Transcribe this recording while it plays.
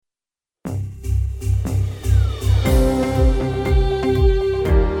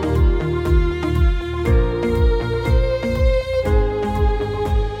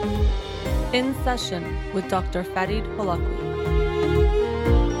Session with Dr. Farid Holakwi.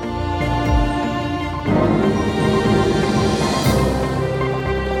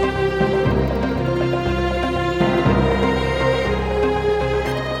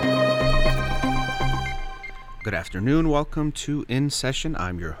 Good afternoon. Welcome to In Session.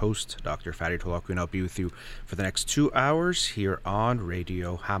 I'm your host, Dr. Farid Holakwi, and I'll be with you for the next 2 hours here on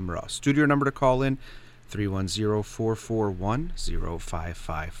Radio Hamra. Studio number to call in,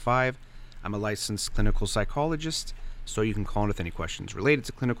 310-441-0555. I'm a licensed clinical psychologist, so you can call in with any questions related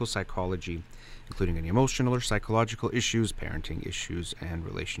to clinical psychology, including any emotional or psychological issues, parenting issues, and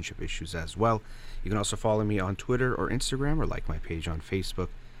relationship issues as well. You can also follow me on Twitter or Instagram or like my page on Facebook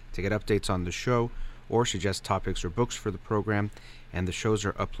to get updates on the show or suggest topics or books for the program. And the shows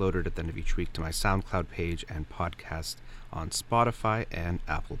are uploaded at the end of each week to my SoundCloud page and podcast on Spotify and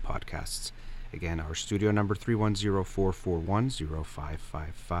Apple Podcasts. Again, our studio number,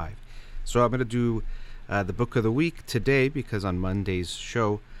 310-441-0555. So I'm going to do the book of the week today because on Monday's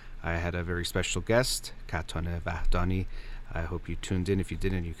show, I had a very special guest, Katone Vahdani. I hope you tuned in. If you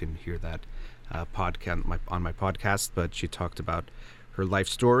didn't, you can hear that podcast on my podcast. But she talked about her life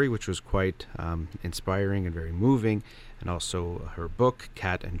story, which was quite inspiring and very moving, and also her book,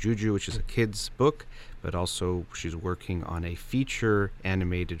 Cat and Juju, which is a kid's book, but also she's working on a feature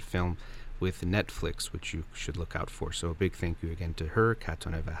animated film with Netflix, which you should look out for. So a big thank you again to her,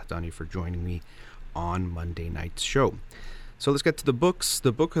 Katone Vahdani, for joining me on Monday night's show. So let's get to the books.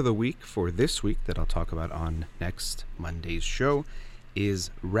 The book of the week for this week that I'll talk about on next Monday's show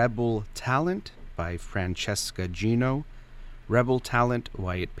is Rebel Talent by Francesca Gino. Rebel Talent,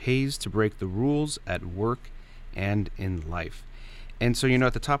 Why It Pays to Break the Rules at Work and in Life. And so,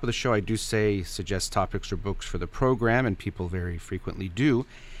 at the top of the show, I do say suggest topics or books for the program, and people very frequently do.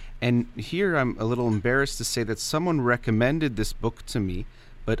 And here I'm a little embarrassed to say that someone recommended this book to me,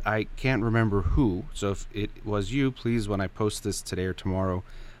 but I can't remember who. So if it was you, please, when I post this today or tomorrow,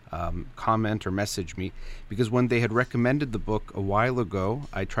 comment or message me, because when they had recommended the book a while ago,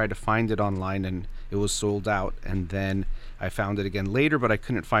 I tried to find it online and it was sold out, and then I found it again later, but I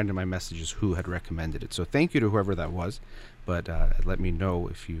couldn't find in my messages who had recommended it. So thank you to whoever that was, but let me know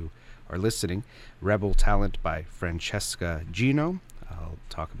if you are listening. Rebel Talent by Francesca Gino. I'll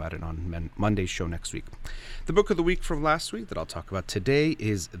talk about it on Monday's show next week. The book of the week from last week that I'll talk about today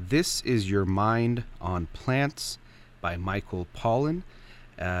is This Is Your Mind on Plants by Michael Pollan.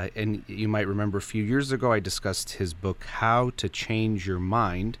 And you might remember a few years ago I discussed his book, How to Change Your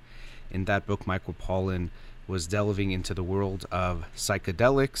Mind. In that book, Michael Pollan was delving into the world of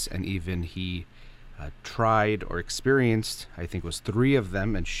psychedelics, and even he tried or experienced, I think it was 3 of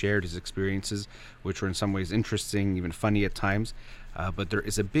them, and shared his experiences, which were in some ways interesting, even funny at times. But there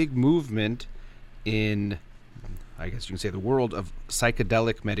is a big movement in, I guess you can say, the world of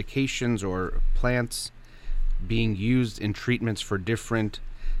psychedelic medications or plants being used in treatments for different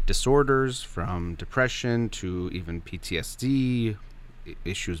disorders, from depression to even PTSD,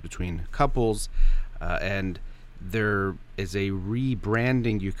 issues between couples, and there is a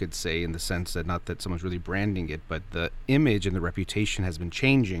rebranding, you could say, in the sense that not that someone's really branding it, but the image and the reputation has been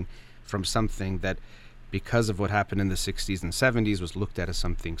changing from something that, because of what happened in the 60s and 70s, was looked at as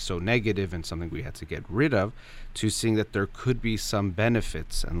something so negative and something we had to get rid of, to seeing that there could be some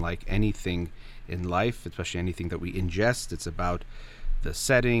benefits. And like anything in life, especially anything that we ingest, it's about the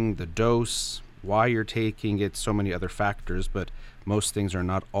setting, the dose, why you're taking it, so many other factors, but most things are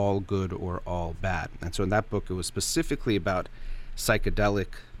not all good or all bad. And so in that book, it was specifically about psychedelic,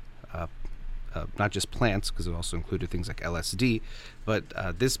 not just plants, because it also included things like LSD, but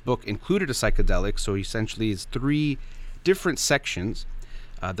this book included a psychedelic, so essentially it's 3 different sections.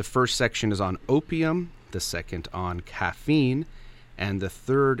 The first section is on opium, the second on caffeine, and the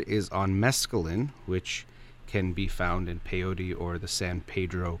third is on mescaline, which can be found in peyote or the San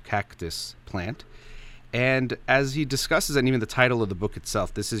Pedro cactus plant. And as he discusses, and even the title of the book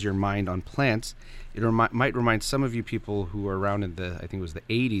itself, This Is Your Mind on Plants, it might remind some of you people who were around in the, I think it was the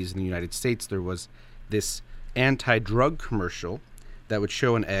 80s in the United States, there was this anti-drug commercial that would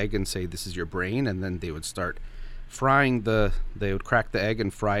show an egg and say, this is your brain, and then they would start they would crack the egg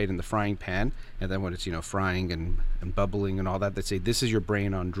and fry it in the frying pan, and then when it's, frying and bubbling and all that, they'd say, this is your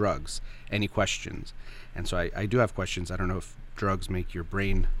brain on drugs. Any questions? And so I do have questions. I don't know if drugs make your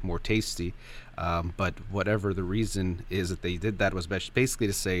brain more tasty, but whatever the reason is that they did that was basically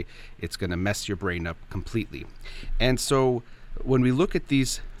to say it's going to mess your brain up completely. And so when we look at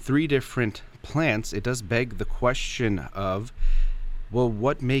these 3 different plants, it does beg the question of, well,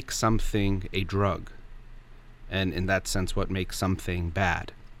 what makes something a drug? And in that sense, what makes something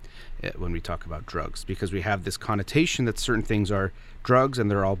bad? when we talk about drugs, because we have this connotation that certain things are drugs and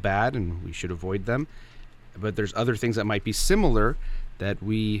they're all bad and we should avoid them. But there's other things that might be similar that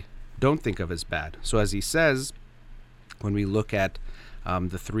we don't think of as bad. So as he says, when we look at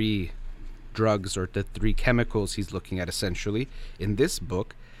the three drugs or the three chemicals he's looking at essentially in this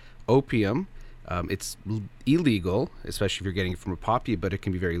book, opium, it's illegal, especially if you're getting it from a poppy, but it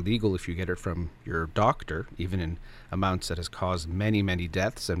can be very legal if you get it from your doctor, even in amounts that has caused many, many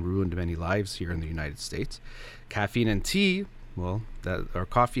deaths and ruined many lives here in the United States. Caffeine and tea, or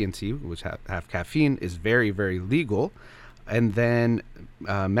coffee and tea, which have caffeine, is very, very legal. And then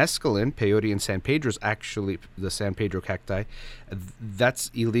mescaline, peyote and San Pedro, is actually the San Pedro cacti. That's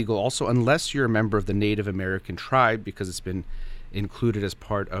illegal also, unless you're a member of the Native American tribe, because it's been included as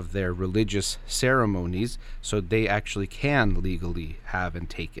part of their religious ceremonies, so they actually can legally have and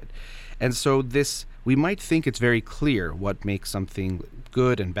take it. And so this, we might think it's very clear what makes something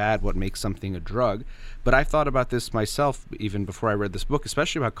good and bad, what makes something a drug, but I thought about this myself even before I read this book,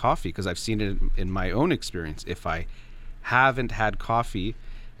 especially about coffee, because I've seen it in my own experience. If I haven't had coffee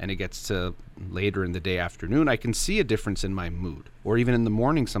and it gets to later in the day, afternoon, I can see a difference in my mood, or even in the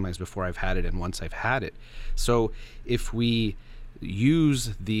morning sometimes before I've had it and once I've had it. So if we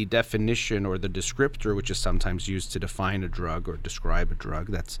use the definition or the descriptor, which is sometimes used to define a drug or describe a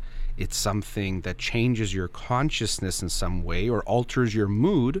drug, it's something that changes your consciousness in some way or alters your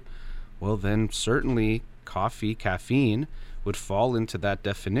mood, well, then certainly coffee, caffeine would fall into that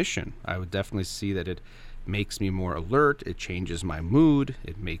definition. I would definitely see that it makes me more alert, it changes my mood,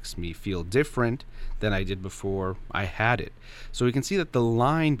 it makes me feel different than I did before I had it. So we can see that the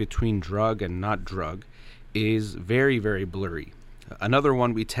line between drug and not drug is very, very blurry. Another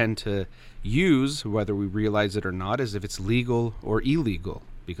one we tend to use, whether we realize it or not, is if it's legal or illegal,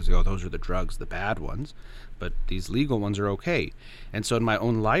 because those are the drugs, the bad ones, but these legal ones are okay. And so in my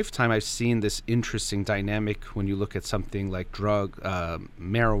own lifetime, I've seen this interesting dynamic when you look at something like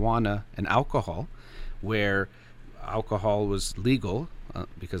marijuana and alcohol, where alcohol was legal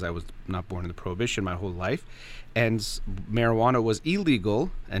because I was not born in the Prohibition my whole life, and marijuana was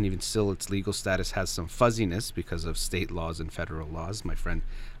illegal, and even still its legal status has some fuzziness because of state laws and federal laws. My friend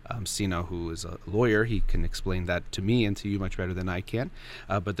Sina, who is a lawyer, he can explain that to me and to you much better than I can,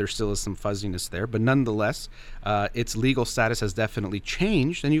 but there still is some fuzziness there. But nonetheless, its legal status has definitely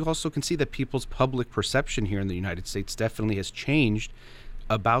changed, and you also can see that people's public perception here in the United States definitely has changed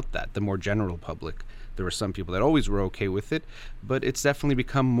about that, the more general public. There were some people that always were okay with it, but it's definitely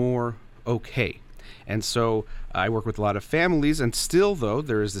become more okay. And so I work with a lot of families, and still, though,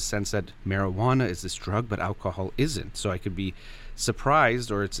 there is the sense that marijuana is this drug, but alcohol isn't. So I could be surprised,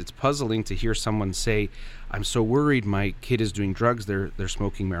 or it's puzzling to hear someone say, I'm so worried my kid is doing drugs, they're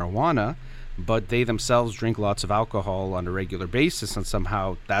smoking marijuana, but they themselves drink lots of alcohol on a regular basis, and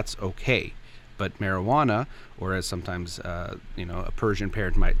somehow that's okay. But marijuana, or as sometimes a Persian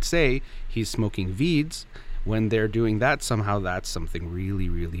parent might say, he's smoking weeds. When they're doing that, somehow that's something really,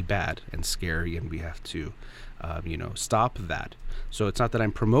 really bad and scary, and we have to, stop that. So it's not that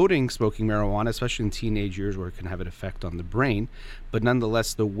I'm promoting smoking marijuana, especially in teenage years where it can have an effect on the brain, but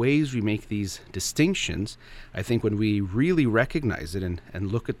nonetheless, the ways we make these distinctions, I think when we really recognize it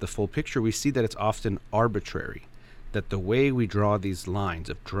and look at the full picture, we see that it's often arbitrary, that the way we draw these lines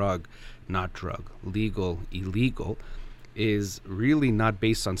of drug, not drug, legal, illegal, is really not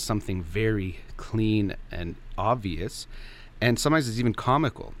based on something very clean and obvious, and sometimes it's even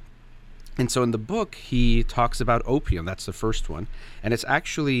comical. And so in the book, he talks about opium. That's the first one. And it's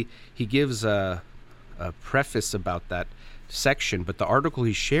actually, he gives a preface about that section, but the article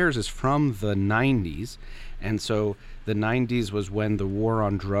he shares is from the 90s. And so the 90s was when the war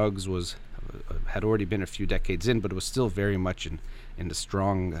on drugs had already been a few decades in, but it was still very much in the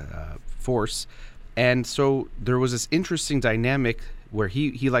strong force. And so there was this interesting dynamic where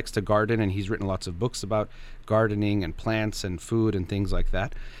he likes to garden, and he's written lots of books about gardening and plants and food and things like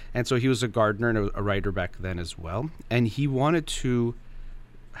that. And so he was a gardener and a writer back then as well. And he wanted to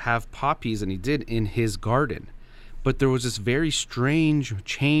have poppies, and he did, in his garden. But there was this very strange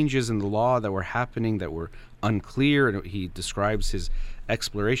changes in the law that were happening that were unclear. And he describes his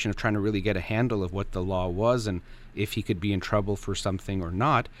exploration of trying to really get a handle of what the law was and if he could be in trouble for something or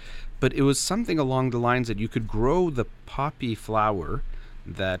not. But it was something along the lines that you could grow the poppy flower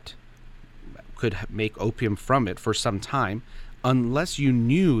that could make opium from it for some time, unless you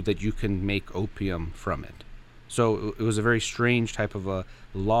knew that you can make opium from it. So it was a very strange type of a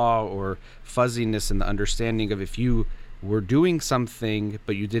law or fuzziness in the understanding of if you were doing something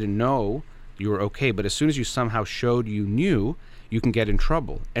but you didn't know, you were okay. But as soon as you somehow showed you knew, you can get in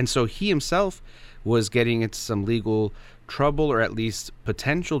trouble. And so he himself was getting into some legal trouble, or at least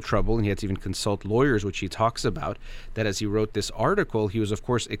potential trouble, and he had to even consult lawyers, which he talks about, that as he wrote this article, he was, of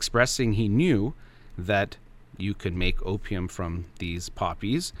course, expressing he knew that you could make opium from these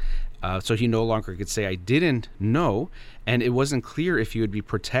poppies. So he no longer could say, I didn't know. And it wasn't clear if he would be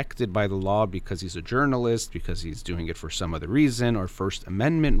protected by the law because he's a journalist, because he's doing it for some other reason, or First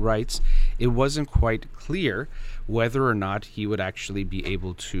Amendment rights. It wasn't quite clear whether or not he would actually be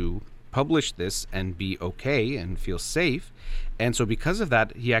able to publish this and be okay and feel safe. And so because of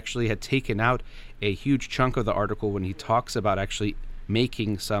that, he actually had taken out a huge chunk of the article when he talks about actually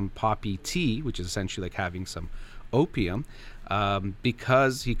making some poppy tea, which is essentially like having some opium,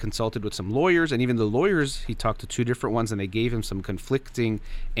 because he consulted with some lawyers, and even the lawyers, he talked to two different ones, and they gave him some conflicting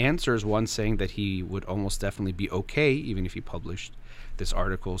answers. One saying that he would almost definitely be okay, even if he published this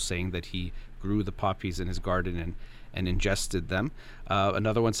article saying that he grew the poppies in his garden and ingested them.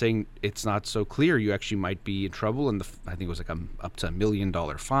 Another one saying it's not so clear, you actually might be in trouble, and I think it was like up to $1 million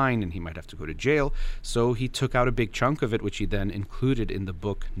fine, and he might have to go to jail. So he took out a big chunk of it, which he then included in the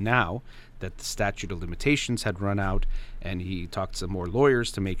book now that the statute of limitations had run out, and he talked to more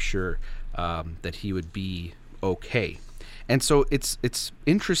lawyers to make sure that he would be okay. And so it's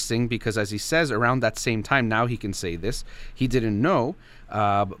interesting because, as he says, around that same time, now he can say this, he didn't know,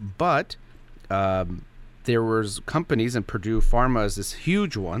 but there was companies, and Purdue Pharma is this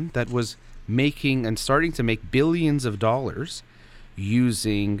huge one, that was making and starting to make billions of dollars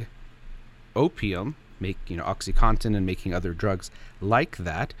using opium, OxyContin and making other drugs like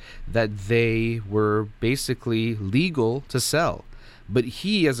that they were basically legal to sell. But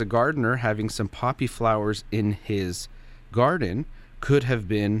he, as a gardener, having some poppy flowers in his garden, could have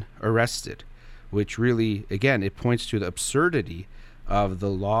been arrested, which really, again, it points to the absurdity of the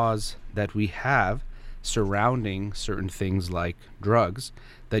laws that we have surrounding certain things like drugs,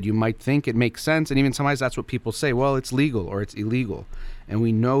 that you might think it makes sense. And even sometimes that's what people say, well, it's legal or it's illegal. And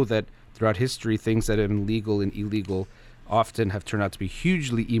we know that throughout history, things that have been legal and illegal often have turned out to be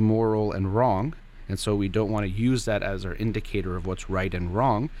hugely immoral and wrong. And so we don't want to use that as our indicator of what's right and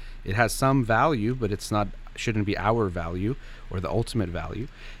wrong. It has some value, but shouldn't be our value or the ultimate value.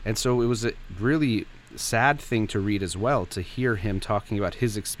 And so it was a really sad thing to read as well, to hear him talking about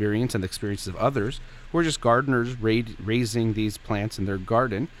his experience and the experiences of others who are just gardeners raising these plants in their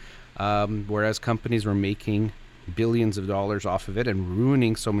garden, whereas companies were making billions of dollars off of it and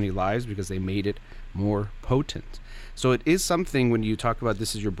ruining so many lives because they made it more potent. So it is something, when you talk about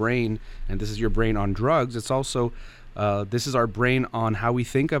this is your brain and this is your brain on drugs, it's also this is our brain on how we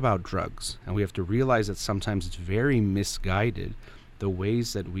think about drugs. And we have to realize that sometimes it's very misguided, the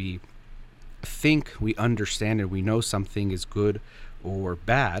ways that we think we understand and we know something is good or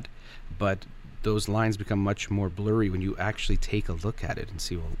bad, but those lines become much more blurry when you actually take a look at it and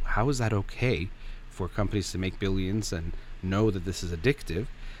see, well, how is that okay for companies to make billions and know that this is addictive,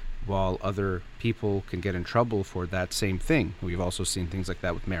 while other people can get in trouble for that same thing? We've also seen things like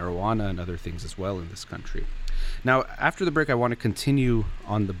that with marijuana and other things as well in this country. Now, after the break, I want to continue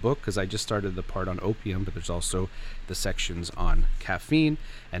on the book because I just started the part on opium, but there's also the sections on caffeine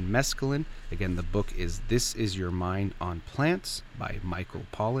and mescaline. Again, the book is This Is Your Mind on Plants by Michael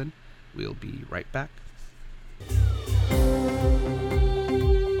Pollan. We'll be right back.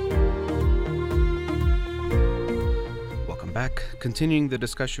 Welcome back. Continuing the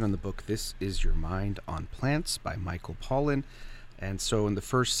discussion on the book This Is Your Mind on Plants by Michael Pollan. And so in the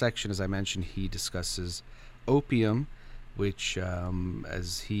first section, as I mentioned, he discusses opium, which,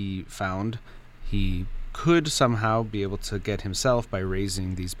 as he found, he could somehow be able to get himself by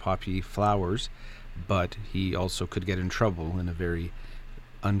raising these poppy flowers, but he also could get in trouble in a very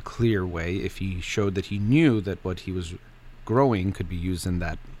unclear way if he showed that he knew that what he was growing could be used in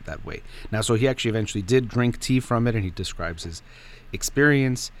that way. Now, so he actually eventually did drink tea from it, and he describes his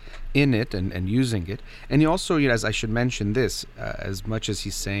experience in it and using it. And he also, as I should mention this, as much as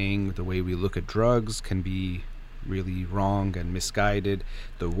he's saying the way we look at drugs can be really wrong and misguided,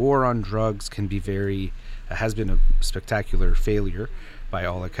 the war on drugs can be has been a spectacular failure by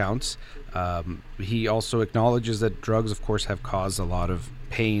all accounts. He also acknowledges that drugs, of course, have caused a lot of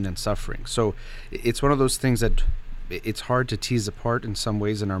pain and suffering. So it's one of those things that it's hard to tease apart in some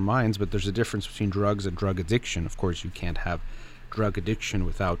ways in our minds, but there's a difference between drugs and drug addiction. Of course, you can't have drug addiction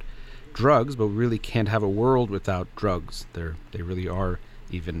without drugs, but we really can't have a world without drugs. They really are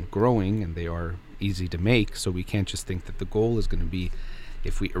even growing, and they are easy to make, so we can't just think that the goal is going to be,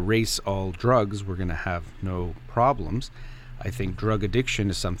 if we erase all drugs, we're going to have no problems. I think drug addiction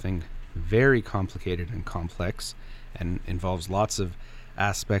is something very complicated and complex and involves lots of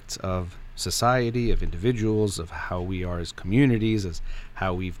aspects of society, of individuals, of how we are as communities, as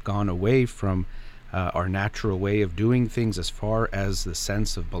how we've gone away from our natural way of doing things, as far as the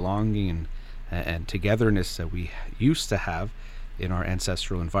sense of belonging and togetherness that we used to have in our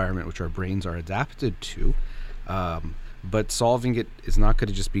ancestral environment, which our brains are adapted to. But solving it is not going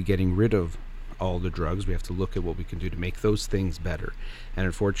to just be getting rid of all the drugs. We have to look at what we can do to make those things better. And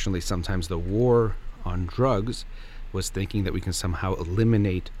unfortunately, sometimes the war on drugs was thinking that we can somehow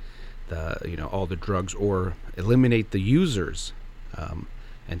eliminate all the drugs, or eliminate the users,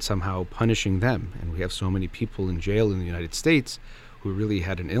 and somehow punishing them. And we have so many people in jail in the United States who really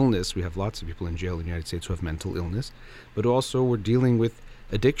had an illness. We have lots of people in jail in the United States who have mental illness, but also were dealing with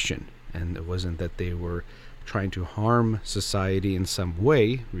addiction. And it wasn't that they were trying to harm society in some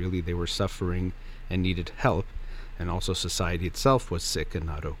way. Really, they were suffering and needed help. And also society itself was sick and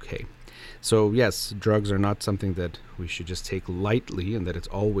not okay. So yes, drugs are not something that we should just take lightly, and that it's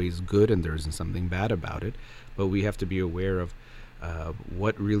always good and there isn't something bad about it. But we have to be aware of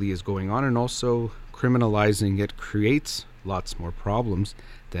what really is going on, and also criminalizing it creates lots more problems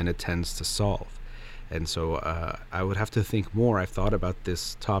than it tends to solve. And so I would have to think more. I've thought about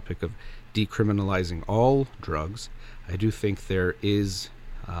this topic of decriminalizing all drugs. I do think there is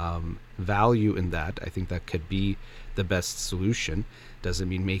value in that. I think that could be the best solution. Doesn't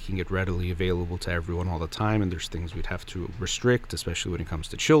mean making it readily available to everyone all the time, and there's things we'd have to restrict, especially when it comes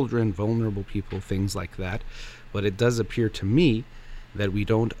to children, vulnerable people, things like that. But it does appear to me that we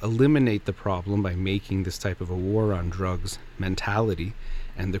don't eliminate the problem by making this type of a war on drugs mentality.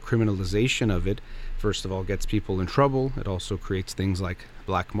 And the criminalization of it, first of all, gets people in trouble. It also creates things like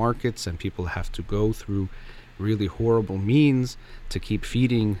black markets, and people have to go through really horrible means to keep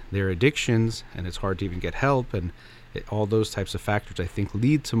feeding their addictions, and it's hard to even get help. And all those types of factors, I think,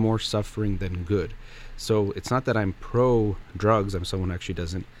 lead to more suffering than good. So it's not that I'm pro drugs. I'm someone who actually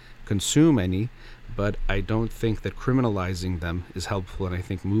doesn't consume any, but I don't think that criminalizing them is helpful. And I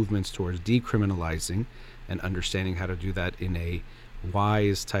think movements towards decriminalizing and understanding how to do that in a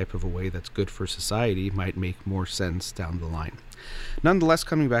wise type of a way that's good for society might make more sense down the line. Nonetheless,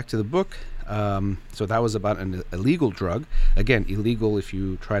 coming back to the book, so that was about an illegal drug. Again, illegal if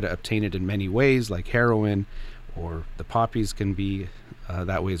you try to obtain it in many ways, like heroin, or the poppies can be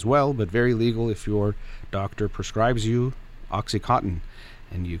that way as well, but very legal if your doctor prescribes you Oxycontin,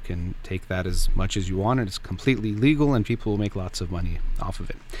 and you can take that as much as you want, and it's completely legal, and people will make lots of money off of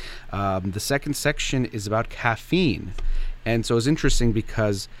it. The second section is about caffeine, and so it's interesting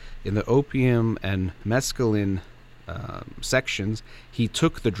because in the opium and mescaline sections, he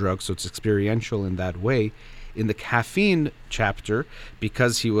took the drug, so it's experiential in that way. In the caffeine chapter,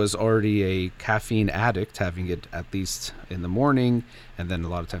 because he was already a caffeine addict, having it at least in the morning, and then a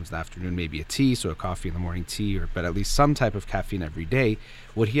lot of times in the afternoon, maybe a tea, so a coffee in the morning, tea, but at least some type of caffeine every day.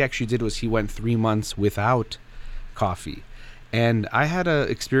 What he actually did was he went 3 months without coffee. And I had an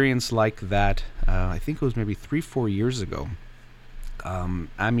experience like that, I think it was maybe 3-4 years ago.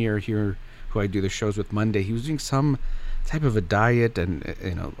 Amir here, who I do the shows with Monday, he was doing some type of a diet, and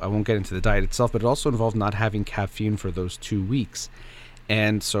I won't get into the diet itself, but it also involved not having caffeine for those 2 weeks.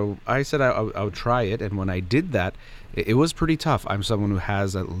 And so I said I would try it, and when I did that, it was pretty tough. I'm someone who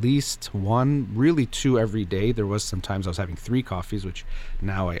has at least 1, really 2 every day. There was sometimes I was having 3 coffees, which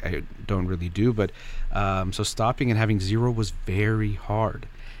now I don't really do, but so stopping and having 0 was very hard.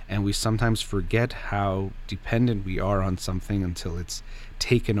 And we sometimes forget how dependent we are on something until it's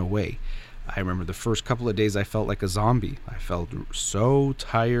taken away. I remember the first couple of days I felt like a zombie. I felt so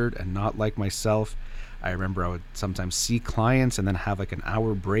tired and not like myself. I remember I would sometimes see clients and then have like an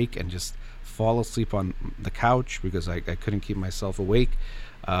hour break and just fall asleep on the couch because I couldn't keep myself awake.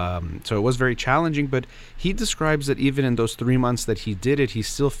 So it was very challenging, but he describes that even in those 3 months that he did it, he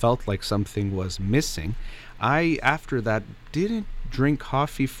still felt like something was missing. I, after that, didn't drink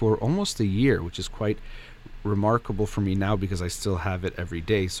coffee for almost a year, which is quite remarkable for me now because I still have it every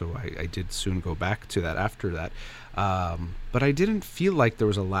day. So I did soon go back to that after that. But I didn't feel like there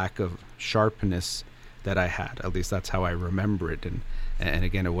was a lack of sharpness that I had. At least that's how I remember it. And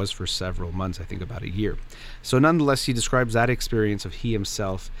again, it was for several months, I think about a year. So nonetheless, he describes that experience of he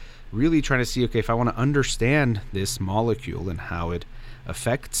himself really trying to see, okay, if I want to understand this molecule and how it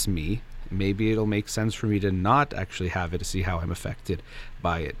affects me, maybe it'll make sense for me to not actually have it, to see how I'm affected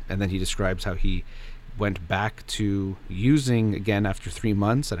by it. And then he describes how he went back to using again after 3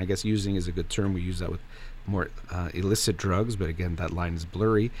 months, and I guess using is a good term. We use that with more illicit drugs, but again, that line is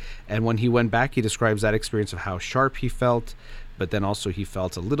blurry. And when he went back, he describes that experience of how sharp he felt, but then also he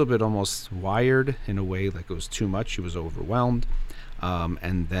felt a little bit almost wired in a way, like it was too much. He was overwhelmed.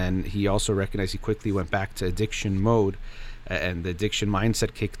 And then he also recognized he quickly went back to addiction mode and the addiction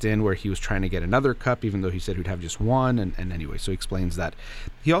mindset kicked in where he was trying to get another cup, even though he said he'd have just one. And anyway, so he explains that.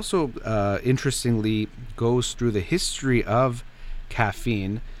 He also, interestingly, goes through the history of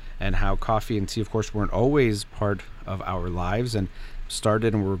caffeine and how coffee and tea, of course, weren't always part of our lives and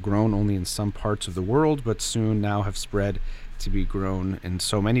started and were grown only in some parts of the world, but soon now have spread to be grown in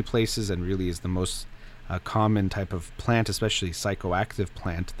so many places, and really is the most common type of plant, especially psychoactive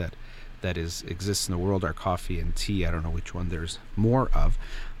plant that exists in the world, are coffee and tea. I don't know which one there's more of,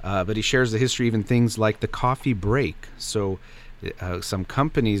 but he shares the history, even things like the coffee break. So some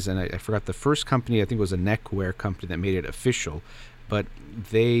companies, and I forgot the first company, I think it was a neckwear company that made it official, but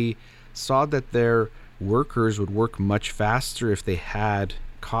they saw that their workers would work much faster if they had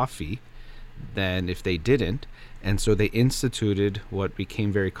coffee than if they didn't. And so they instituted what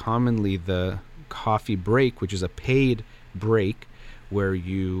became very commonly the coffee break, which is a paid break where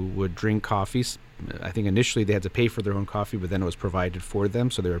you would drink coffee. I think initially they had to pay for their own coffee, but then it was provided for them.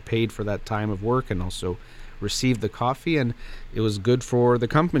 So they were paid for that time of work and also received the coffee. And it was good for the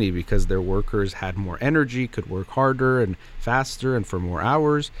company because their workers had more energy, could work harder and faster and for more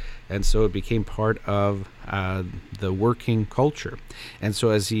hours. And so it became part of the working culture. And so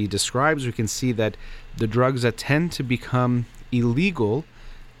as he describes, we can see that the drugs that tend to become illegal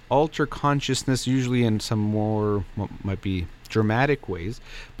alter consciousness, usually in some more, what might be dramatic ways,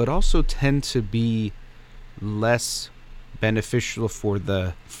 but also tend to be less beneficial for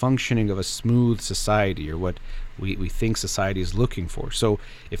the functioning of a smooth society, or what we think society is looking for. So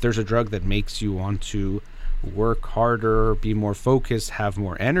if there's a drug that makes you want to work harder, be more focused, have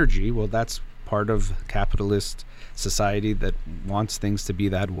more energy, well, that's part of capitalist society that wants things to be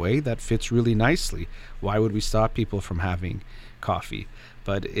that way. That fits really nicely. Why would we stop people from having coffee?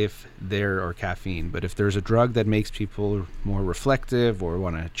 But if or caffeine, but if there's a drug that makes people more reflective or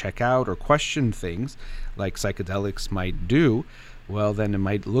want to check out or question things like psychedelics might do, well, then it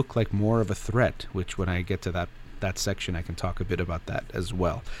might look like more of a threat, which when I get to that section, I can talk a bit about that as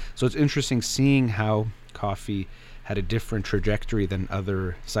well. So it's interesting seeing how coffee had a different trajectory than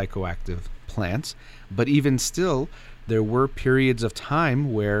other psychoactive plants. But even still, there were periods of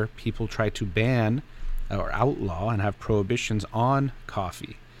time where people tried to ban or outlaw and have prohibitions on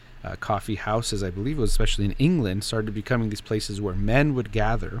coffee. Coffee houses, I believe it was especially in England, started becoming these places where men would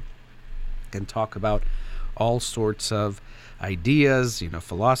gather and talk about all sorts of ideas,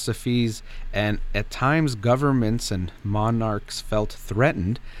 philosophies, and at times governments and monarchs felt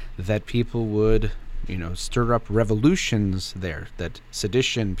threatened that people would stir up revolutions there, that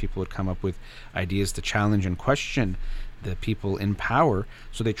sedition, people would come up with ideas to challenge and question the people in power.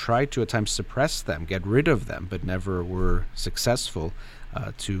 So they tried to at times suppress them, get rid of them, but never were successful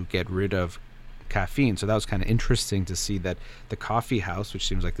to get rid of caffeine. So that was kind of interesting to see that the coffee house, which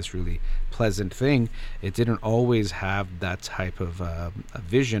seems like this really pleasant thing, it didn't always have that type of a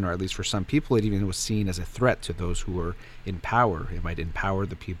vision, or at least for some people, it even was seen as a threat to those who were in power. It might empower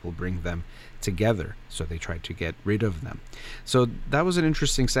the people, bring them together. So they tried to get rid of them. So that was an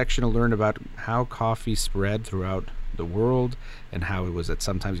interesting section to learn about how coffee spread throughout the world and how it was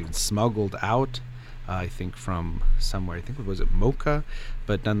sometimes even smuggled out. I think from somewhere, I think it was Mocha,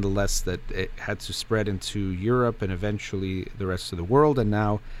 but nonetheless that it had to spread into Europe and eventually the rest of the world. And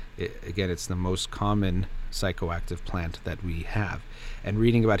now, it's the most common psychoactive plant that we have. And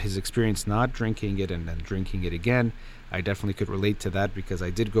reading about his experience not drinking it and then drinking it again, I definitely could relate to that because I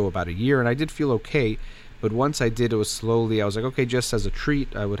did go about a year and I did feel okay. But once I did, it was slowly, I was like, okay, just as a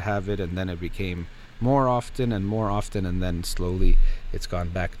treat, I would have it. And then it became more often, and then slowly it's gone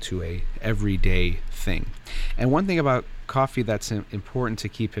back to a everyday thing. And one thing about coffee that's important to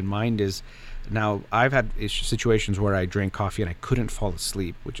keep in mind is, now I've had situations where I drank coffee and I couldn't fall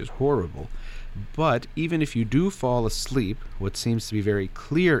asleep, which is horrible. But even if you do fall asleep, what seems to be very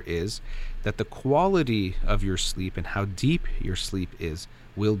clear is that the quality of your sleep and how deep your sleep is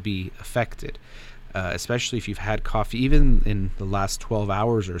will be affected. Especially if you've had coffee, even in the last 12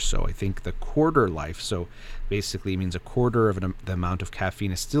 hours or so. I think the quarter life, so basically means a quarter of the amount of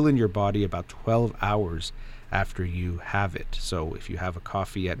caffeine is still in your body about 12 hours after you have it. So if you have a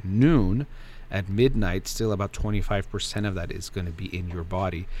coffee at noon, at midnight, still about 25% of that is going to be in your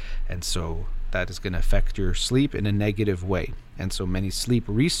body. And so that is going to affect your sleep in a negative way. And so many sleep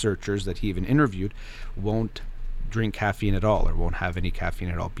researchers that he even interviewed won't drink caffeine at all or won't have any caffeine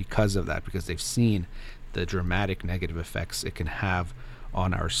at all because of that, because they've seen the dramatic negative effects it can have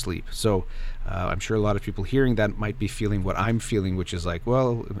on our sleep. So I'm sure a lot of people hearing that might be feeling what I'm feeling, which is like,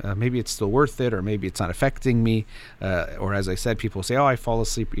 well, maybe it's still worth it, or maybe it's not affecting me. Or as I said, people say, oh, I fall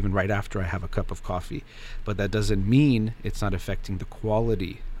asleep even right after I have a cup of coffee. But that doesn't mean it's not affecting the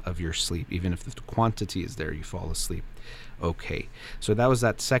quality of your sleep. Even if the quantity is there, you fall asleep okay. So that was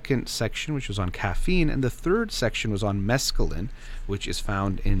that second section, which was on caffeine, and the third section was on mescaline, which is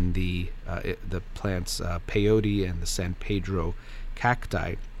found in the plants peyote and the San Pedro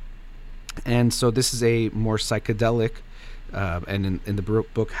cacti. And so this is a more psychedelic, and in the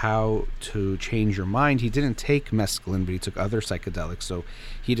book How to Change Your Mind, he didn't take mescaline, but he took other psychedelics. So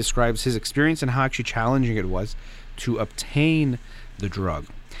he describes his experience and how actually challenging it was to obtain the drug.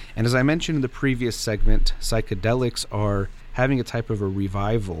 And as I mentioned in the previous segment, psychedelics are having a type of a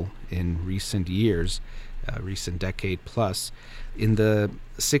revival in recent years, recent decade plus. In the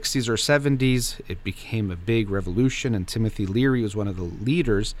 60s or 70s, it became a big revolution, and Timothy Leary was one of the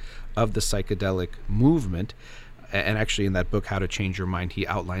leaders of the psychedelic movement. And actually in that book, How to Change Your Mind, he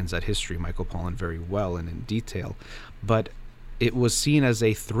outlines that history, Michael Pollan, very well and in detail. But it was seen as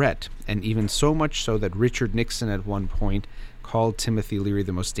a threat, and even so much so that Richard Nixon at one point called Timothy Leary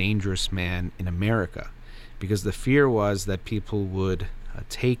the most dangerous man in America, because the fear was that people would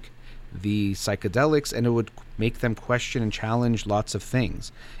take the psychedelics and it would make them question and challenge lots of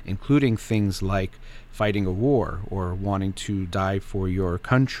things, including things like fighting a war or wanting to die for your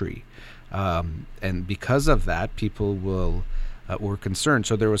country. And because of that, people were concerned.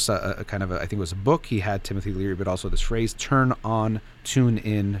 So there was a kind of I think it was a book he had, Timothy Leary, but also this phrase, turn on, tune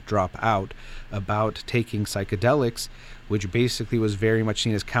in, drop out, about taking psychedelics, which basically was very much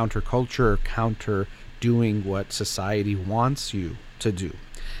seen as counterculture, counter doing what society wants you to do.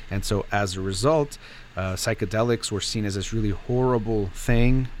 And so as a result, psychedelics were seen as this really horrible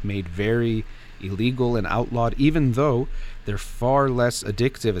thing, made very illegal and outlawed, even though they're far less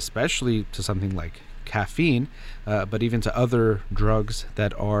addictive, especially to something like caffeine, but even to other drugs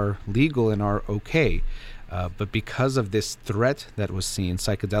that are legal and are okay. But because of this threat that was seen,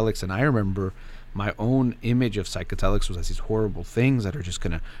 psychedelics, and I remember my own image of psychedelics was as these horrible things that are just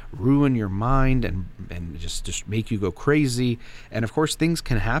going to ruin your mind and just make you go crazy. And of course, things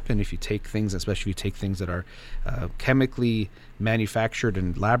can happen if you take things, especially if you take things that are chemically manufactured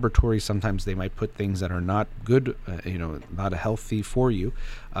in laboratories. Sometimes they might put things that are not good, not healthy for you.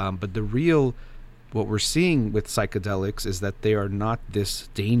 But what we're seeing with psychedelics is that they are not this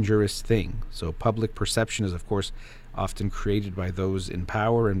dangerous thing. So public perception is, of course, often created by those in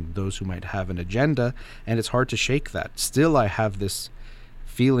power and those who might have an agenda, and it's hard to shake that. Still, I have this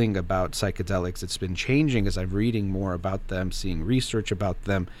feeling about psychedelics. It's been changing as I'm reading more about them, seeing research about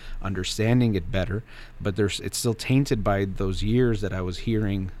them, understanding it better, but it's still tainted by those years that I was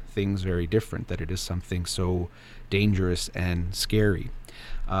hearing things very different, that it is something so dangerous and scary.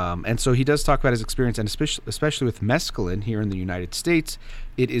 And so he does talk about his experience, and especially with mescaline here in the United States,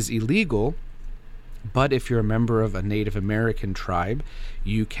 it is illegal. But if you're a member of a Native American tribe,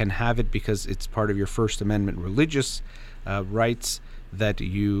 you can have it because it's part of your First Amendment religious rights, that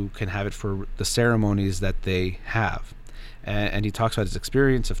you can have it for the ceremonies that they have. And he talks about his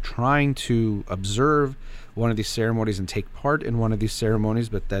experience of trying to observe one of these ceremonies and take part in one of these ceremonies,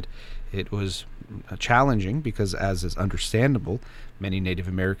 but that it was challenging because, as is understandable, many Native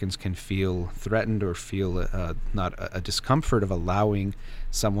Americans can feel threatened or feel not a discomfort of allowing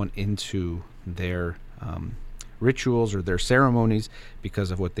someone into their rituals or their ceremonies because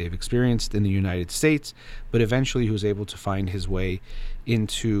of what they've experienced in the United States. But eventually he was able to find his way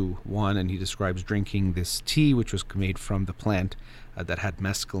into one, and he describes drinking this tea, which was made from the plant that had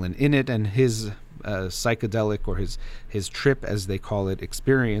mescaline in it, and his psychedelic, or his trip, as they call it,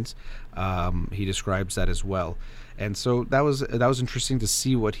 experience, he describes that as well. And so that was interesting to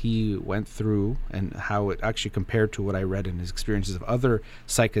see what he went through and how it actually compared to what I read in his experiences of other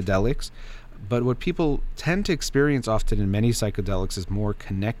psychedelics. But what people tend to experience often in many psychedelics is more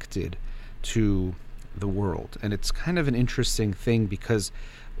connected to the world. And it's kind of an interesting thing because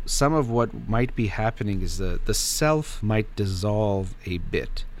some of what might be happening is the self might dissolve a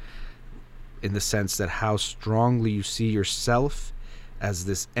bit, in the sense that how strongly you see yourself as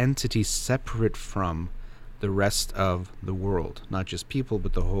this entity separate from the rest of the world, not just people,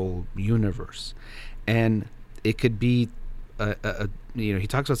 but the whole universe. And it could be he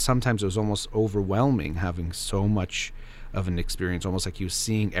talks about sometimes it was almost overwhelming having so much of an experience, almost like he was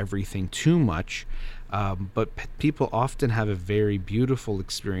seeing everything too much. But people often have a very beautiful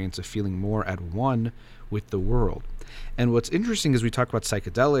experience of feeling more at one with the world. And what's interesting is we talk about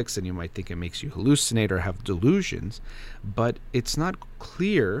psychedelics and you might think it makes you hallucinate or have delusions, but it's not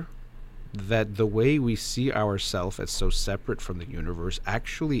clear that the way we see ourselves as so separate from the universe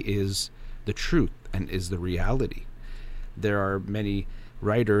actually is the truth and is the reality. There are many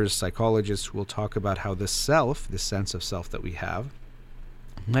writers, psychologists who will talk about how the sense of self that we have,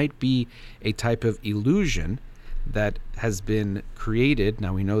 might be a type of illusion that has been created.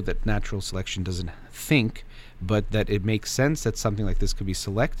 Now we know that natural selection doesn't think, but that it makes sense that something like this could be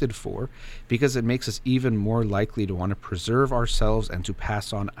selected for, because it makes us even more likely to want to preserve ourselves and to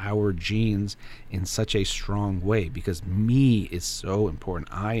pass on our genes in such a strong way, because me is so important.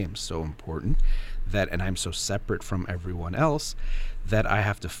 I am so important and I'm so separate from everyone else that I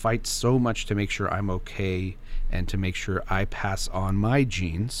have to fight so much to make sure I'm okay and to make sure I pass on my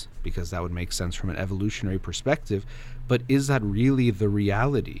genes, because that would make sense from an evolutionary perspective. But is that really the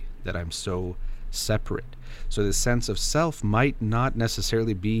reality, that I'm so separate? So the sense of self might not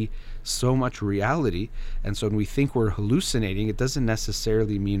necessarily be so much reality. And so when we think we're hallucinating, it doesn't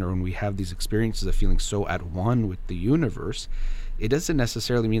necessarily mean, or when we have these experiences of feeling so at one with the universe, it doesn't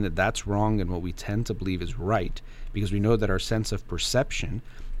necessarily mean that that's wrong and what we tend to believe is right, because we know that our sense of perception,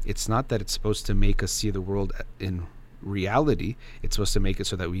 it's not that it's supposed to make us see the world in reality. It's supposed to make it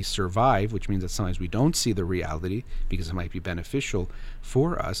so that we survive, which means that sometimes we don't see the reality because it might be beneficial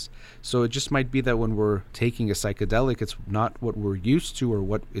for us. So it just might be that when we're taking a psychedelic, it's not what we're used to or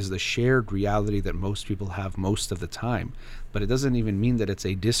what is the shared reality that most people have most of the time. But it doesn't even mean that it's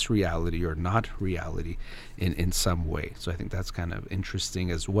a disreality or not reality in some way. So I think that's kind of interesting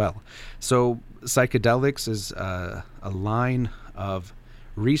as well. So psychedelics is a line of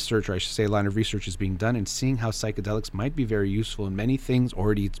research, or I should say a line of research is being done, and seeing how psychedelics might be very useful in many things.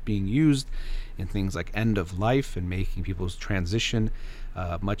 Already it's being used in things like end of life and making people's transition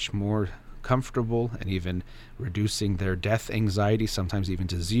much more comfortable, and even reducing their death anxiety, sometimes even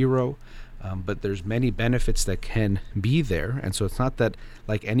to zero. But there's many benefits that can be there. And so it's not that,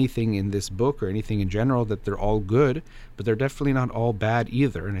 like anything in this book or anything in general, that they're all good, but they're definitely not all bad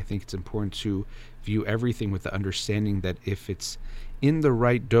either. And I think it's important to view everything with the understanding that if it's in the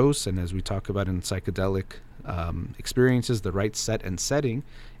right dose, and as we talk about in psychedelic experiences, the right set and setting,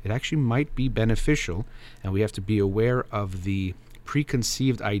 it actually might be beneficial. And we have to be aware of the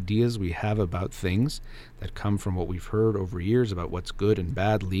preconceived ideas we have about things that come from what we've heard over years about what's good and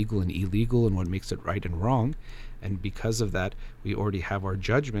bad, legal and illegal, and what makes it right and wrong. And because of that, we already have our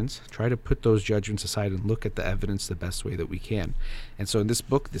judgments. Try to put those judgments aside and look at the evidence the best way that we can. And so in this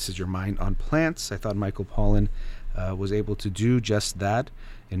book, This Is Your Mind on Plants, I thought Michael Pollan was able to do just that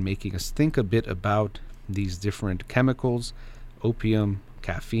in making us think a bit about these different chemicals, opium,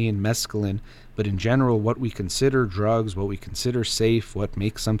 caffeine, mescaline, but in general, what we consider drugs, what we consider safe, what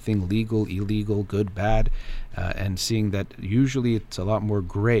makes something legal, illegal, good, bad, and seeing that usually it's a lot more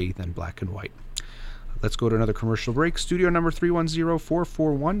gray than black and white. Let's go to another commercial break. Studio number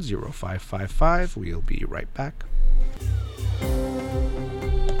 310-441-0555. We'll be right back.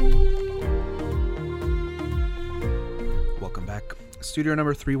 Welcome back. Studio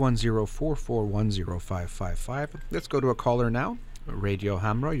number 310-441-0555. Let's go to a caller now. Radio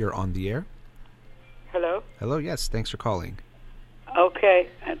Hamra, you're on the air. Hello? Hello, yes, thanks for calling. Okay,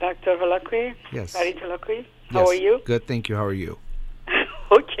 Dr. Holakwi? Yes. Farid Holakwi? How are you? Good, thank you. How are you?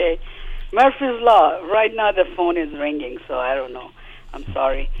 Okay. Murphy's Law. Right now the phone is ringing, so I don't know. I'm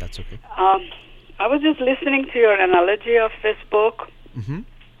sorry. That's okay. I was just listening to your analogy of this book, Mm-hmm.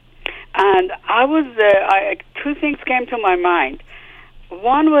 and two things came to my mind.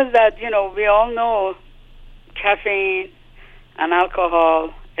 One was that, we all know caffeine and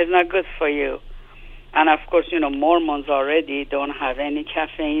alcohol is not good for you. And of course, Mormons already don't have any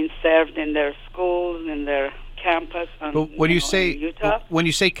caffeine served in their schools, in their campus. But when you say in Utah. when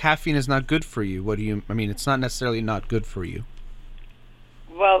you say caffeine is not good for you, what do you? I mean, it's not necessarily not good for you.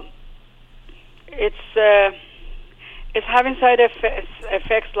 Well, it's having side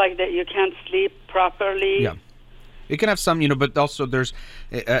effects like that. You can't sleep properly. Yeah. It can have some, but also there's,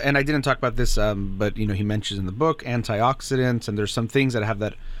 and I didn't talk about this, but he mentions in the book antioxidants, and there's some things that have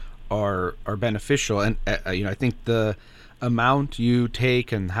that are beneficial, and I think the amount you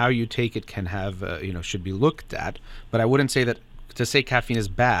take and how you take it can have, should be looked at. But I wouldn't say that to say caffeine is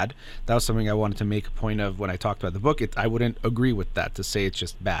bad. That was something I wanted to make a point of when I talked about the book. I wouldn't agree with that, to say it's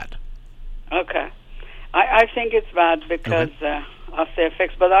just bad. Okay. I think it's bad because of the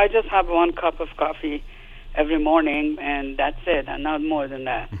effects, but I just have 1 cup of coffee every morning, and that's it, and not more than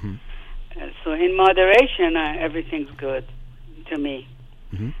that. Mm-hmm. So in moderation, everything's good to me.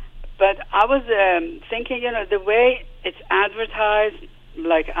 Mm-hmm. But I was thinking, the way it's advertised,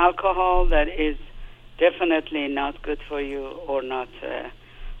 like alcohol, that is definitely not good for you or not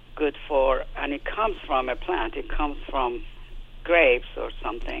good for, and it comes from a plant. It comes from grapes or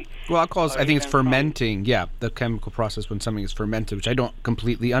something. Well, alcohol is, I think it's fermenting. Yeah, the chemical process when something is fermented, which I don't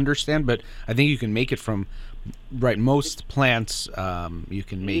completely understand, but I think you can make it from, most plants you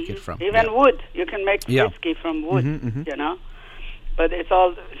can make it from. Even wood. You can make whiskey from wood, Mm-hmm. But it's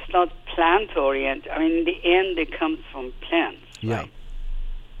not plant-oriented. I mean, in the end, it comes from plants. Yeah. Right?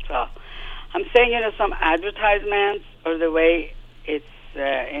 So I'm saying, some advertisements or the way it's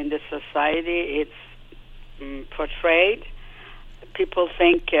in the society, it's portrayed. People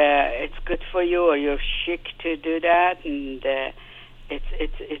think it's good for you or you're chic to do that, and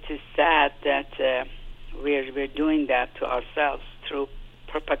it is sad that we're doing that to ourselves through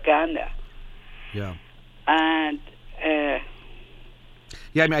propaganda. Yeah. And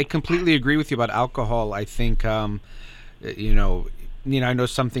yeah, I mean, I completely agree with you about alcohol. I think, I know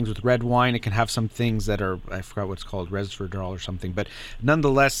some things with red wine, it can have some things that are, I forgot what's called, resveratrol or something. But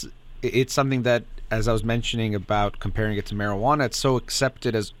nonetheless, it's something that, as I was mentioning about comparing it to marijuana, it's so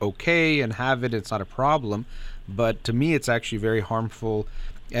accepted as okay and have it, it's not a problem. But to me, it's actually very harmful.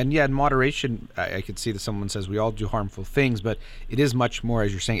 And yeah, in moderation, I could see that someone says we all do harmful things, but it is much more,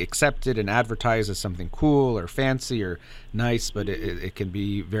 as you're saying, accepted and advertised as something cool or fancy or nice, but it can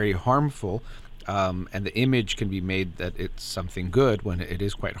be very harmful. And the image can be made that it's something good when it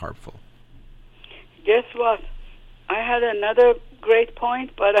is quite harmful. Guess what? I had another great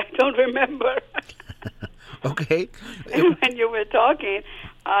point, but I don't remember. Okay. When you were talking,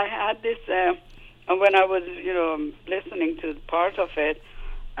 I had this, when I was, listening to part of it,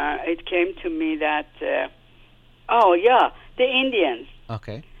 it came to me that, the Indians.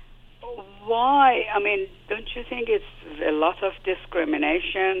 Okay. Why? I mean, don't you think it's a lot of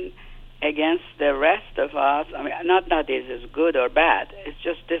discrimination against the rest of us? I mean, not that it is good or bad. It's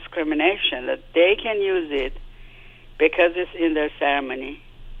just discrimination that they can use it because it's in their ceremony,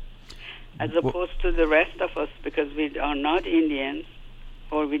 as opposed to the rest of us, because we are not Indians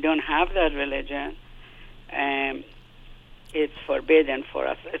or we don't have that religion. It's forbidden for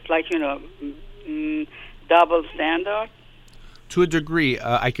us. It's like, double standard. To a degree,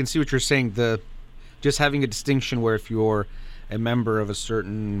 I can see what you're saying. Just having a distinction where if you're a member of a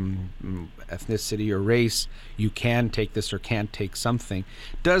certain ethnicity or race, you can take this or can't take something,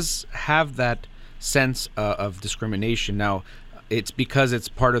 does have that sense of discrimination. Now, it's because it's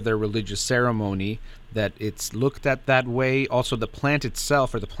part of their religious ceremony that it's looked at that way. Also, the plant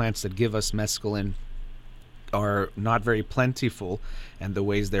itself, or the plants that give us mescaline, are not very plentiful, and the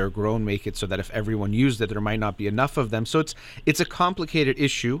ways they're grown make it so that if everyone used it, there might not be enough of them. So it's a complicated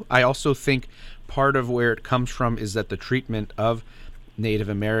issue. I also think part of where it comes from is that the treatment of Native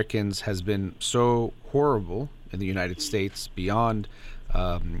Americans has been so horrible in the United States beyond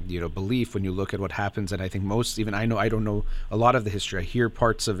belief when you look at what happens. And I think I don't know a lot of the history. I hear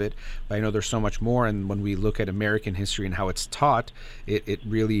parts of it, but I know there's so much more. And when we look at American history and how it's taught, it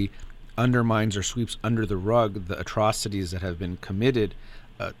really undermines or sweeps under the rug the atrocities that have been committed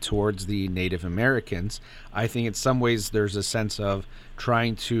towards the Native Americans. I think in some ways there's a sense of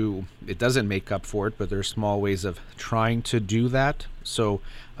trying to, it doesn't make up for it, but there's small ways of trying to do that. So,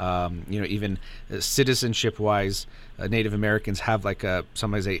 even citizenship-wise, Native Americans have like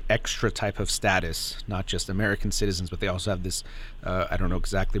some might say extra type of status, not just American citizens, but they also have this, I don't know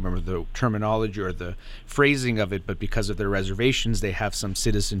exactly remember the terminology or the phrasing of it, but because of their reservations, they have some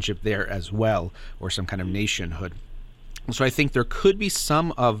citizenship there as well, or some kind of nationhood. So I think there could be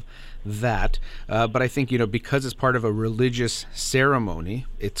some of that, but I think, because it's part of a religious ceremony,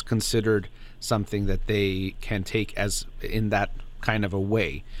 it's considered something that they can take as in that kind of a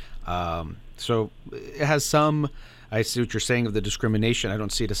way. So it has some, I see what you're saying of the discrimination. I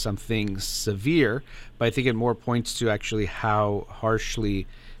don't see it as something severe, but I think it more points to actually how harshly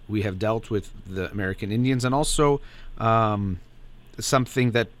we have dealt with the American Indians, and also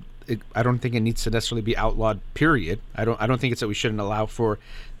something that I don't think it needs to necessarily be outlawed, period. I don't think it's that we shouldn't allow for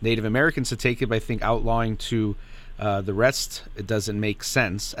Native Americans to take it, but I think outlawing to the rest, it doesn't make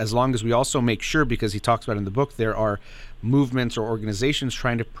sense, as long as we also make sure, because he talks about in the book, there are movements or organizations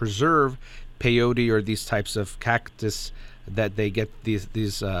trying to preserve peyote or these types of cactus that they get these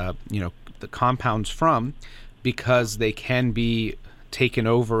the compounds from, because they can be taken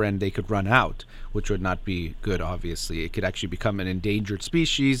over and they could run out, which would not be good. Obviously, it could actually become an endangered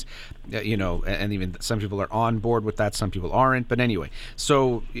species, and even some people are on board with that, some people aren't. But anyway,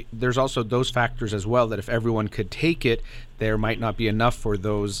 so there's also those factors as well, that if everyone could take it, there might not be enough for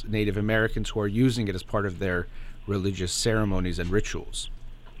those Native Americans who are using it as part of their religious ceremonies and rituals.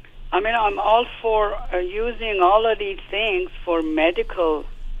 I mean, I'm all for using all of these things for medical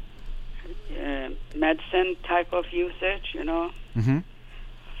medicine type of usage, Mm-hmm.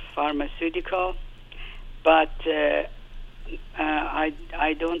 Pharmaceutical, but I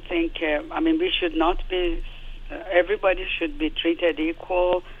don't think, we should not be, everybody should be treated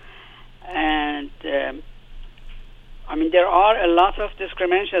equal, and there are a lot of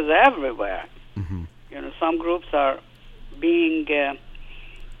discriminations everywhere. Mm-hmm. Some groups are being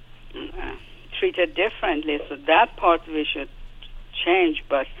treated differently. So that part we should change.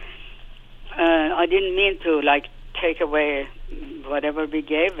 But I didn't mean to take away whatever we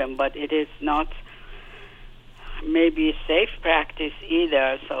gave them, but it is not maybe safe practice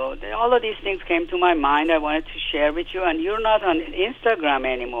either. So all of these things came to my mind. I wanted to share with you. And you're not on Instagram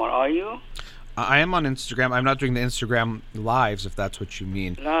anymore, are you? I am on Instagram. I'm not doing the Instagram lives, if that's what you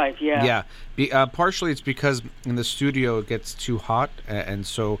mean. Live, yeah. Yeah. Partially it's because in the studio it gets too hot, and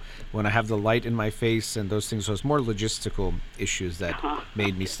so when I have the light in my face and those things, so it's more logistical issues that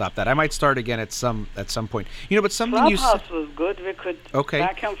made me stop that. I might start again at some point. But something Clubhouse was good. We could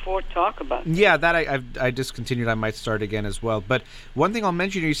back and forth talk about it. Yeah, that I discontinued. I might start again as well. But one thing I'll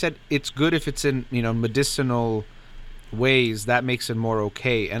mention, you said it's good if it's in medicinal ways. That makes it more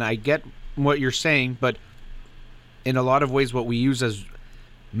okay, and I get what you're saying, but in a lot of ways what we use as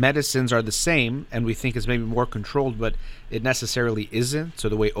medicines are the same, and we think is maybe more controlled, but it necessarily isn't. So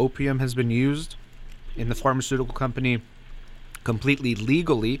the way opium has been used in the pharmaceutical company completely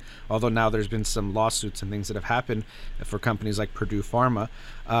legally, although now there's been some lawsuits and things that have happened for companies like Purdue Pharma.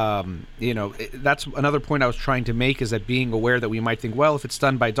 That's another point I was trying to make, is that being aware that we might think, well, if it's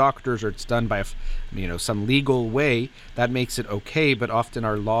done by doctors or it's done by some legal way, that makes it okay, but often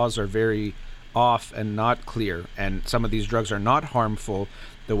our laws are very off and not clear, and some of these drugs are not harmful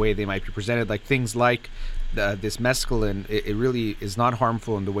the way they might be presented, like things like this mescaline. It really is not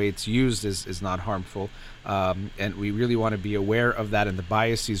harmful, and the way it's used is not harmful, and we really want to be aware of that and the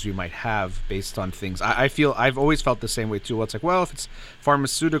biases we might have based on things. I've always felt the same way too. Well, it's like, well, if it's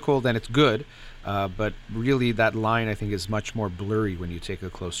pharmaceutical, then it's good, but really that line, I think, is much more blurry when you take a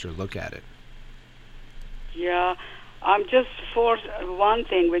closer look at it. Yeah, I'm just for one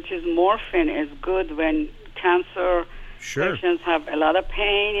thing, which is morphine is good when cancer patients have a lot of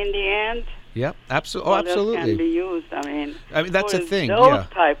pain in the end. Yeah, absolutely. Oh, absolutely. Can be used. I mean that's a thing. Those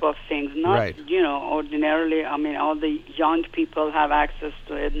type of things, not ordinarily. I mean, all the young people have access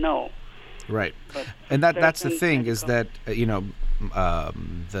to it. No. Right, and that's the thing, is that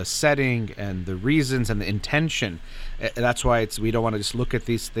the setting and the reasons and the intention. That's why we don't want to just look at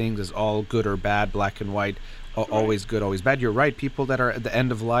these things as all good or bad, black and white, always good, always bad. You're right. People that are at the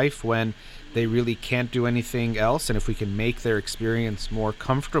end of life, when they really can't do anything else, and if we can make their experience more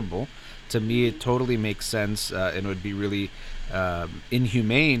comfortable, to me it totally makes sense, and it would be really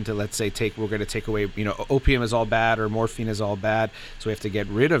inhumane to, let's say, we're going to take away, opium is all bad or morphine is all bad, so we have to get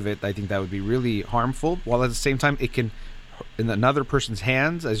rid of it. I think that would be really harmful, while at the same time it can, in another person's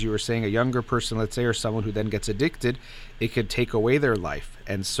hands, as you were saying, a younger person, let's say, or someone who then gets addicted, it could take away their life.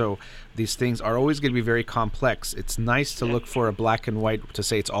 And so these things are always going to be very complex. It's nice to look for a black and white, to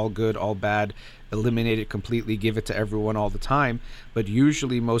say it's all good, all bad, eliminate it completely, give it to everyone all the time, but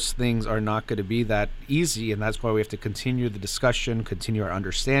usually most things are not going to be that easy, and that's why we have to continue the discussion, continue our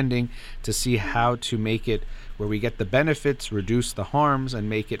understanding, to see how to make it where we get the benefits, reduce the harms, and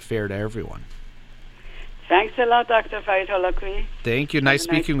make it fair to everyone. Thanks a lot, Dr. Farid Holakouee. Thank you. Nice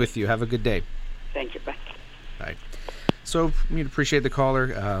speaking with you. Have a good day. Thank you. Bye. Bye. So we appreciate the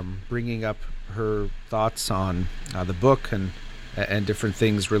caller bringing up her thoughts on the book and different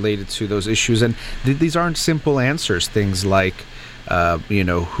things related to those issues. And these aren't simple answers. Things like,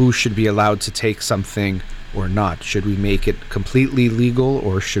 who should be allowed to take something or not? Should we make it completely legal,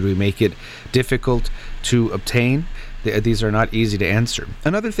 or should we make it difficult to obtain? These are not easy to answer.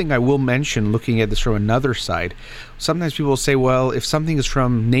 Another thing I will mention, looking at this from another side, sometimes people will say, well, if something is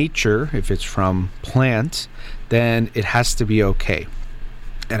from nature, if it's from plants, then it has to be okay.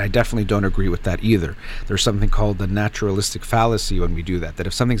 And I definitely don't agree with that either. There's something called the naturalistic fallacy when we do that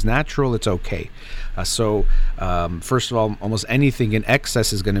if something's natural, it's okay. First of all, almost anything in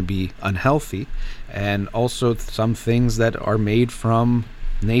excess is going to be unhealthy. And also some things that are made from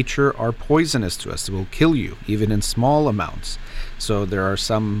nature are poisonous to us. It will kill you, even in small amounts. So there are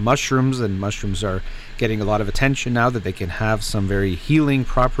some mushrooms, and mushrooms are getting a lot of attention now, that they can have some very healing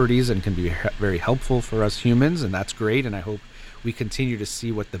properties and can be very helpful for us humans, and that's great, and I hope we continue to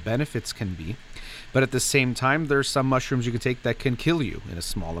see what the benefits can be. But at the same time, there's some mushrooms you can take that can kill you in a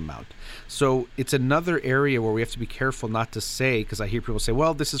small amount. So it's another area where we have to be careful not to say, because I hear people say,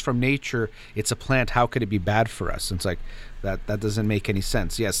 well, this is from nature, it's a plant, how could it be bad for us? And it's like, that doesn't make any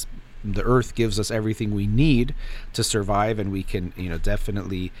sense. Yes, the earth gives us everything we need to survive, and we can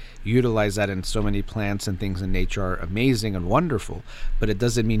definitely utilize that, and so many plants and things in nature are amazing and wonderful, but it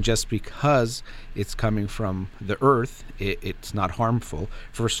doesn't mean just because it's coming from the earth it's not harmful,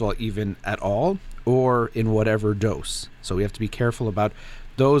 first of all, even at all, or in whatever dose. So we have to be careful about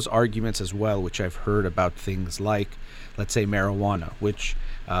those arguments as well, which I've heard about things like, let's say, marijuana, which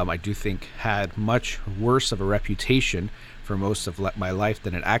I do think had much worse of a reputation for most of my life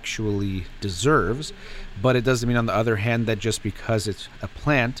than it actually deserves. But it doesn't mean, on the other hand, that just because it's a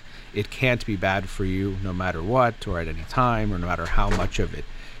plant, it can't be bad for you no matter what, or at any time, or no matter how much of it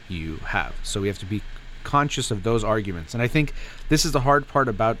you have. So we have to be conscious of those arguments. And I think this is the hard part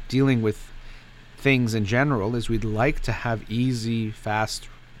about dealing with things in general, is we'd like to have easy, fast,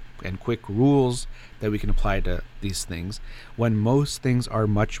 and quick rules that we can apply to these things, when most things are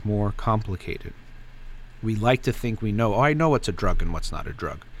much more complicated. We like to think we know, I know what's a drug and what's not a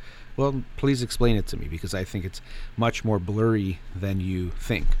drug. Well, please explain it to me, because I think it's much more blurry than you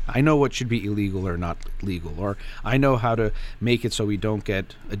think. I know what should be illegal or not legal, or I know how to make it so we don't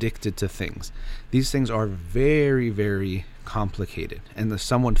get addicted to things. These things are very, very complicated. And if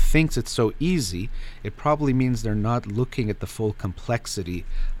someone thinks it's so easy, it probably means they're not looking at the full complexity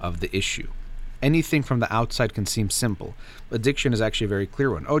of the issue. Anything from the outside can seem simple. Addiction is actually a very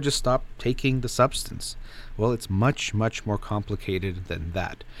clear one. Oh, just stop taking the substance. Well, it's much, much more complicated than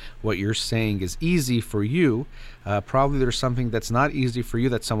that. What you're saying is easy for you. Probably there's something that's not easy for you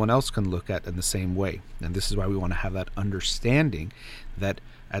that someone else can look at in the same way. And this is why we want to have that understanding that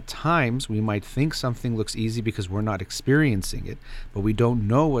at times we might think something looks easy because we're not experiencing it, but we don't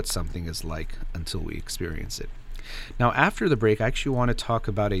know what something is like until we experience it. Now, after the break, I actually want to talk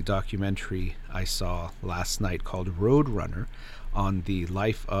about a documentary I saw last night called Roadrunner, on the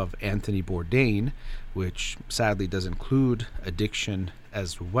life of Anthony Bourdain, which sadly does include addiction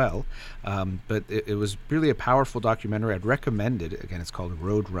as well. But it was really a powerful documentary. I'd recommend it. Again, it's called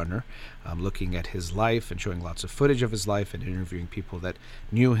Roadrunner, looking at his life and showing lots of footage of his life and interviewing people that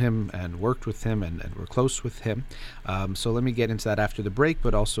knew him and worked with him and were close with him. So let me get into that after the break,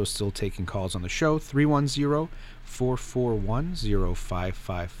 but also still taking calls on the show,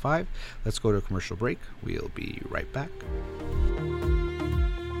 310-441-0555. Let's go to a commercial break. We'll be right back.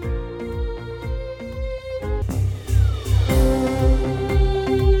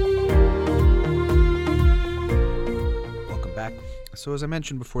 Back. So as I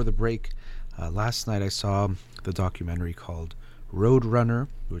mentioned before the break, last night I saw the documentary called Roadrunner,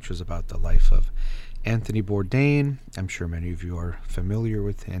 which was about the life of Anthony Bourdain. I'm sure many of you are familiar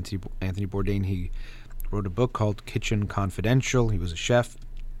with Anthony Bourdain. He wrote a book called Kitchen Confidential. He was a chef,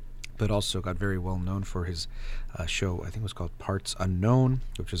 but also got very well known for his show, I think it was called Parts Unknown,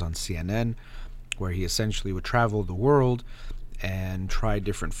 which was on CNN, where he essentially would travel the world and try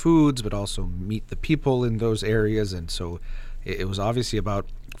different foods, but also meet the people in those areas. And so it was obviously about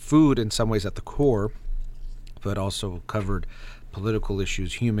food in some ways at the core, but also covered political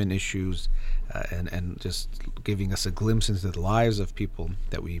issues, human issues, and just giving us a glimpse into the lives of people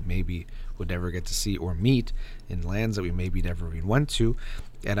that we maybe would never get to see or meet in lands that we maybe never even went to.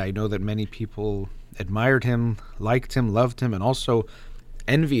 And I know that many people admired him, liked him, loved him, and also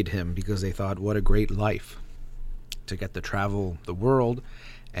envied him because they thought, what a great life to get to travel the world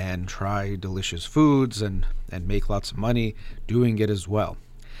and try delicious foods and make lots of money doing it as well.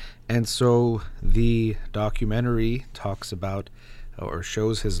 And so the documentary talks about or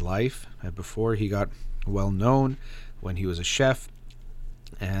shows his life before he got well known, when he was a chef,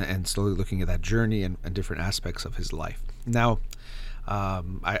 and slowly looking at that journey and different aspects of his life. Now,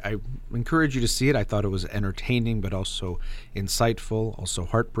 I encourage you to see it. I thought it was entertaining, but also insightful, also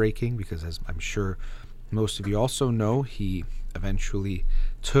heartbreaking, because as I'm sure most of you also know, he eventually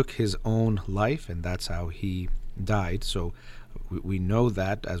took his own life, and that's how he died. So we know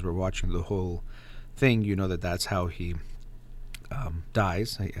that as we're watching the whole thing, you know that that's how he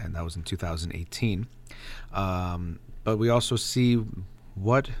dies, and that was in 2018. But we also see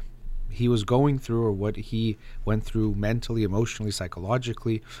what he was going through, or what he went through mentally, emotionally,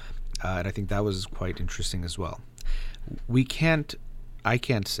 psychologically, and I think that was quite interesting as well. I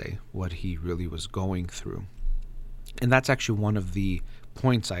can't say what he really was going through. And that's actually one of the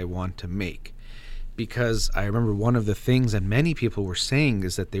points I want to make, because I remember one of the things that many people were saying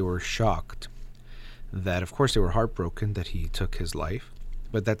is that they were shocked, that of course they were heartbroken that he took his life,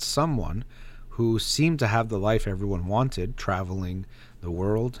 but that someone who seemed to have the life everyone wanted, traveling the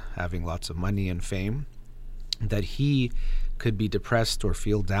world, having lots of money and fame, that he could be depressed or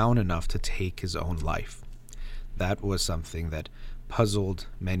feel down enough to take his own life. That was something that puzzled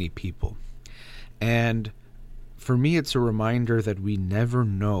many people. And for me, it's a reminder that we never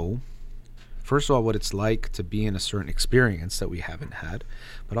know, first of all, what it's like to be in a certain experience that we haven't had,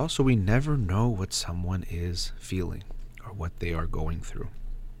 but also we never know what someone is feeling or what they are going through.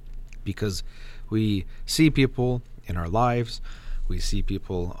 Because we see people in our lives, we see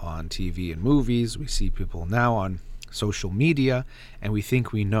people on TV and movies, we see people now on social media, and we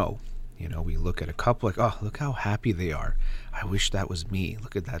think we know. We look at a couple like, oh, look how happy they are. I wish that was me.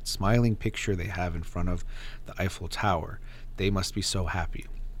 Look at that smiling picture they have in front of the Eiffel Tower. They must be so happy.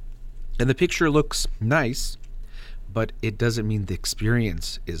 And the picture looks nice, but it doesn't mean the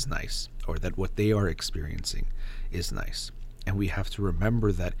experience is nice or that what they are experiencing is nice. And we have to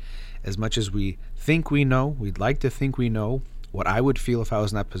remember that as much as we think we know, we'd like to think we know what I would feel if I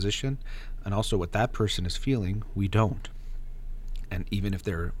was in that position, and also what that person is feeling, we don't. And even if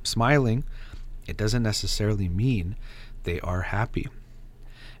they're smiling, it doesn't necessarily mean they are happy.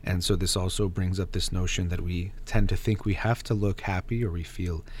 And so this also brings up this notion that we tend to think we have to look happy, or we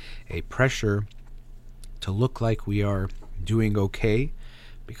feel a pressure to look like we are doing okay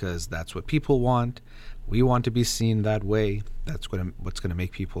because that's what people want. We want to be seen that way. That's what's going to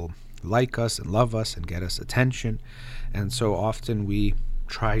make people like us and love us and get us attention. And so often we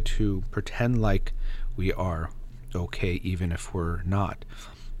try to pretend like we are okay even if we're not.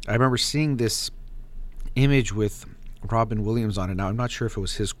 I remember seeing this image with Robin Williams on it. Now, I'm not sure if it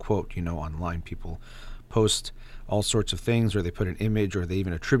was his quote. Online people post all sorts of things, or they put an image, or they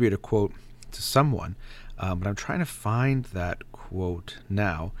even attribute a quote to someone. But I'm trying to find that quote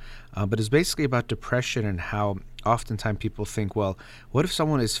now. But it's basically about depression and how oftentimes people think, well, what if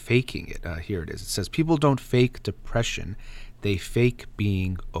someone is faking it? Here it is. It says, people don't fake depression. They fake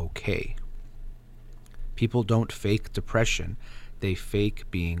being okay. People don't fake depression. They fake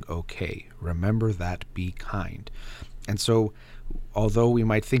being okay. Remember that. Be kind. And so, although we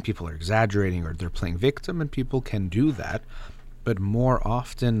might think people are exaggerating or they're playing victim, and people can do that, but more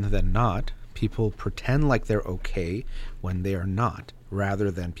often than not, people pretend like they're okay when they are not, rather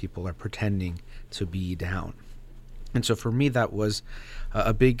than people are pretending to be down. And so for me, that was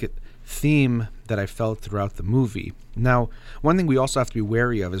a big theme that I felt throughout the movie. Now, one thing we also have to be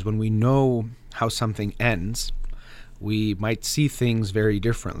wary of is when we know how something ends, we might see things very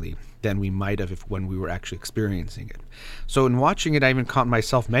differently than we might have when we were actually experiencing it. So in watching it, I even caught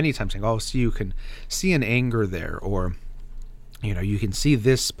myself many times saying, oh, see, you can see an anger there, or you can see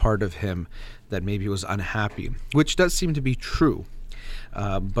this part of him that maybe was unhappy, which does seem to be true.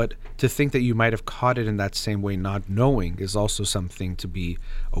 But to think that you might have caught it in that same way, not knowing, is also something to be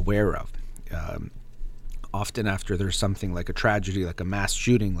aware of. Often after there's something like a tragedy, like a mass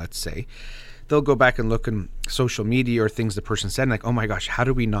shooting, let's say, they'll go back and look in social media or things the person said, and like, oh my gosh, how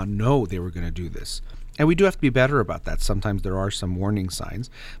did we not know they were going to do this? And we do have to be better about that. Sometimes there are some warning signs,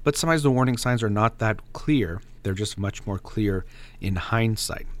 but sometimes the warning signs are not that clear. They're just much more clear in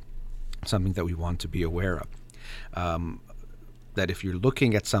hindsight, something that we want to be aware of. That if you're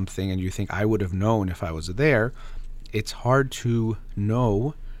looking at something and you think, I would have known if I was there, it's hard to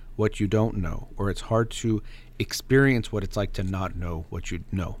know what you don't know, or it's hard to experience what it's like to not know what you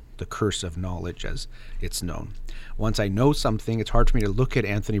know, the curse of knowledge as it's known. Once I know something, it's hard for me to look at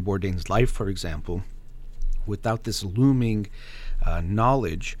Anthony Bourdain's life, for example, without this looming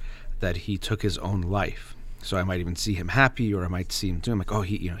knowledge that he took his own life. So I might even see him happy, or I might see him too. I'm like, oh,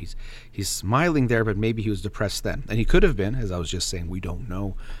 he's smiling there, but maybe he was depressed then. And he could have been, as I was just saying, we don't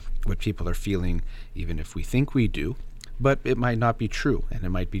know what people are feeling, even if we think we do. But it might not be true, and it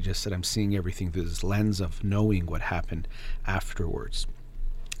might be just that I'm seeing everything through this lens of knowing what happened afterwards.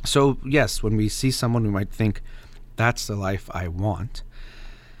 So yes, when we see someone, we might think, that's the life I want.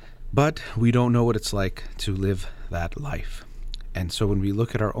 But we don't know what it's like to live that life. And so when we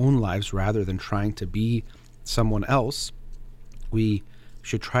look at our own lives, rather than trying to be someone else, we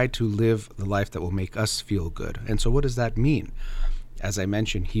should try to live the life that will make us feel good. And so what does that mean? As I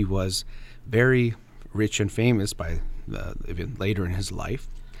mentioned, he was very rich and famous by even later in his life,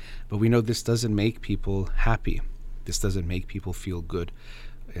 but we know this doesn't make people happy. This doesn't make people feel good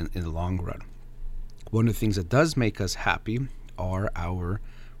in the long run. One of the things that does make us happy are our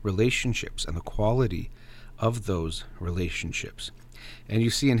relationships and the quality of those relationships. And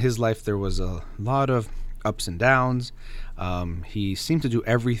you see in his life there was a lot of ups and downs. He seemed to do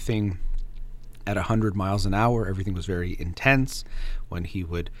everything at 100 miles an hour. Everything was very intense. When he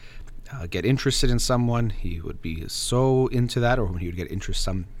would get interested in someone, he would be so into that, or when he would get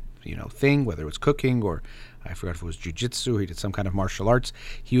interested in some thing, whether it was cooking or I forgot if it was jiu-jitsu, he did some kind of martial arts,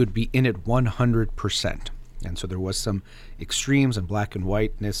 he would be in it 100%. And so there was some extremes and black and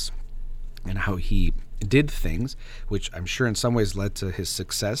whiteness in how he did things, which I'm sure in some ways led to his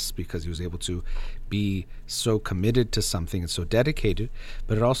success because he was able to be so committed to something and so dedicated,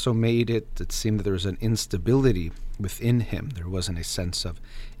 but it also made it seem that there was an instability within him. There wasn't a sense of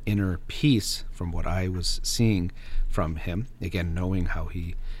inner peace from what I was seeing from him. Again, knowing how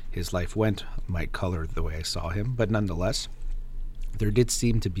his life went might color the way I saw him, but nonetheless, there did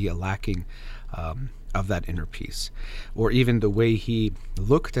seem to be a lacking of that inner peace. Or even the way he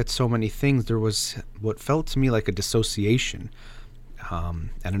looked at so many things, there was what felt to me like a dissociation and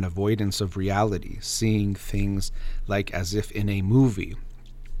an avoidance of reality, seeing things like as if in a movie.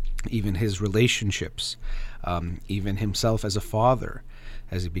 Even his relationships, even himself as a father.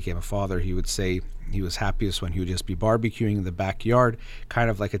 As he became a father, he would say he was happiest when he would just be barbecuing in the backyard, kind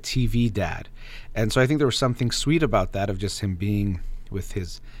of like a TV dad. And so I think there was something sweet about that, of just him being with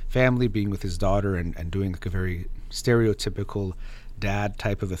his family, being with his daughter, and doing like a very stereotypical dad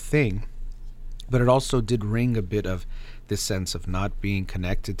type of a thing. But it also did ring a bit of this sense of not being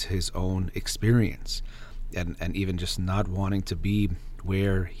connected to his own experience, and even just not wanting to be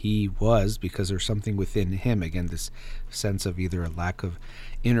where he was because there's something within him. Again, this sense of either a lack of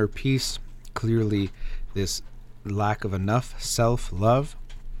inner peace, clearly this lack of enough self-love,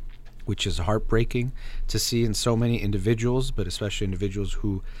 which is heartbreaking to see in so many individuals, but especially individuals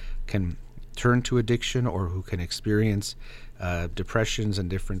who can turn to addiction or who can experience depressions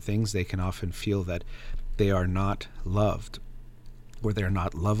and different things. They can often feel that they are not loved or they're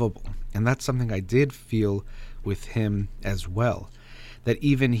not lovable. And that's something I did feel with him as well. That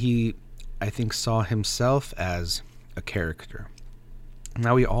even he, I think, saw himself as a character.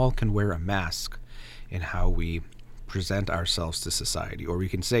 Now we all can wear a mask in how we present ourselves to society, or we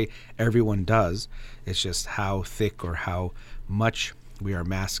can say everyone does. It's just how thick or how much we are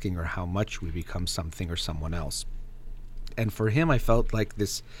masking or how much we become something or someone else. And for him, I felt like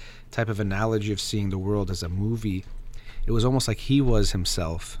this type of analogy of seeing the world as a movie, it was almost like he was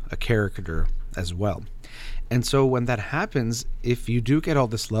himself a character as well. And so when that happens, if you do get all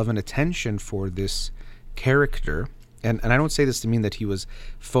this love and attention for this character, and I don't say this to mean that he was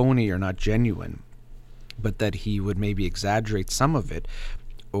phony or not genuine, but that he would maybe exaggerate some of it,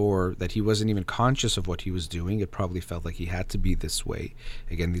 or that he wasn't even conscious of what he was doing. It probably felt like he had to be this way.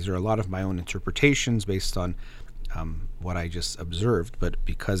 Again, these are a lot of my own interpretations based on what I just observed, but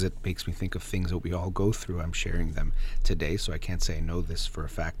because it makes me think of things that we all go through, I'm sharing them today, so I can't say I know this for a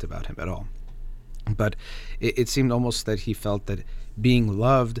fact about him at all. But it seemed almost that he felt that being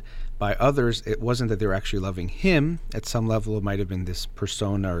loved by others, it wasn't that they were actually loving him. At some level, it might have been this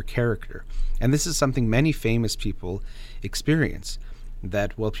persona or character. And this is something many famous people experience,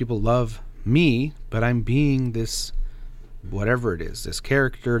 that, well, people love me, but I'm being this, whatever it is, this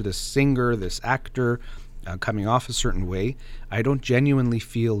character, this singer, this actor, coming off a certain way. I don't genuinely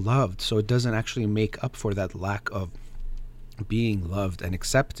feel loved, so it doesn't actually make up for that lack of being loved and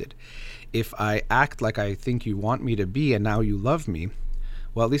accepted. If I act like I think you want me to be and now you love me,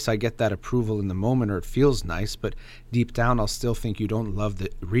 well, at least I get that approval in the moment, or it feels nice, but deep down I'll still think you don't love the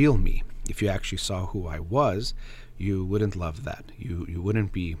real me. If you actually saw who I was, you wouldn't love that. You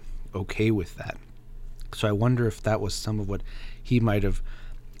wouldn't be okay with that. So I wonder if that was some of what he might have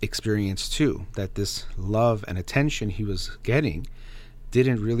experienced too, that this love and attention he was getting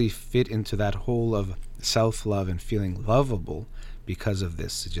didn't really fit into that whole of self-love and feeling lovable. Because of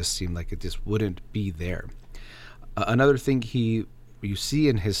this, it just seemed like it just wouldn't be there. Another thing you see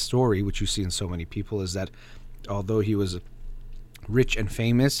in his story, which you see in so many people, is that although he was rich and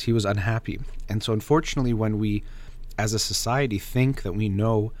famous, he was unhappy. And so unfortunately, when we as a society think that we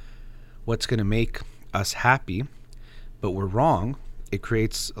know what's going to make us happy, but we're wrong, it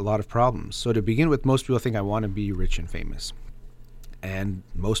creates a lot of problems. So to begin with, most people think I want to be rich and famous. And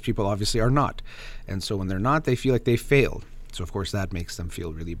most people obviously are not. And so when they're not, they feel like they failed. So, of course, that makes them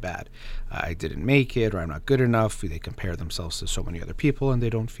feel really bad. I didn't make it, or I'm not good enough. They compare themselves to so many other people, and they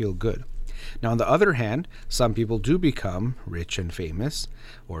don't feel good. Now, on the other hand, some people do become rich and famous,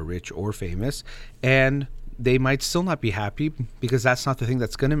 or rich or famous, and they might still not be happy because that's not the thing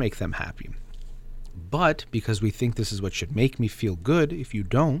that's going to make them happy. But because we think this is what should make me feel good, if you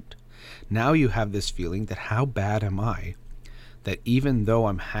don't, now you have this feeling that how bad am I? That even though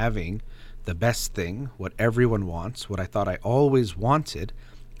I'm having the best thing, what everyone wants, what I thought I always wanted,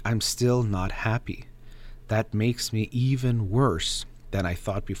 I'm still not happy. That makes me even worse than I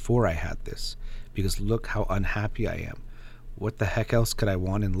thought before I had this, because look how unhappy I am. What the heck else could I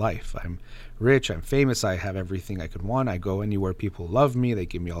want in life? I'm rich, I'm famous, I have everything I could want, I go anywhere, people love me, they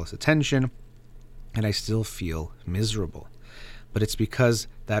give me all this attention, and I still feel miserable. But it's because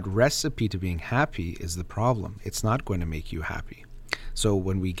that recipe to being happy is the problem. It's not going to make you happy. So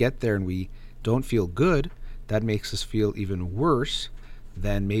when we get there and we don't feel good, that makes us feel even worse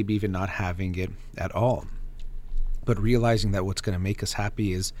than maybe even not having it at all. But realizing that what's going to make us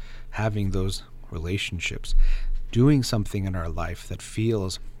happy is having those relationships, doing something in our life that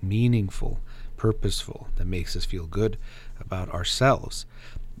feels meaningful, purposeful, that makes us feel good about ourselves.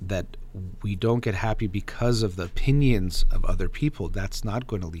 that we don't get happy because of the opinions of other people. That's not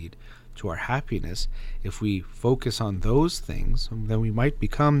going to lead to our happiness. If we focus on those things, then we might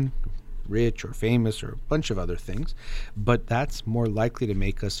become rich or famous or a bunch of other things, but that's more likely to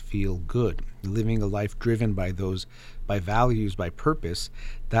make us feel good. Living a life driven by values, by purpose,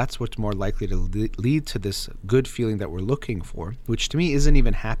 that's what's more likely to lead to this good feeling that we're looking for, which to me isn't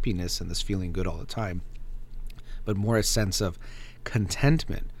even happiness and this feeling good all the time, but more a sense of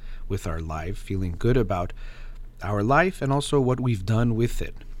contentment with our life, feeling good about our life and also what we've done with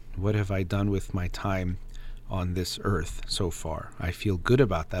it. What have I done with my time on this earth so far? I feel good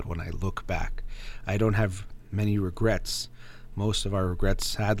about that when I look back. I don't have many regrets. Most of our regrets,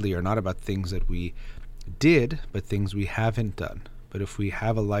 sadly, are not about things that we did, but things we haven't done. But if we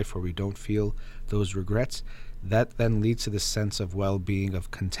have a life where we don't feel those regrets, that then leads to this sense of well-being,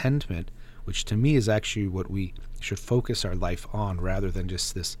 of contentment, which to me is actually what we should focus our life on, rather than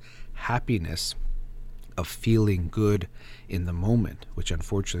just this happiness of feeling good in the moment, which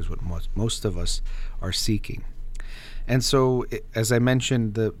unfortunately is what most of us are seeking. And so, as I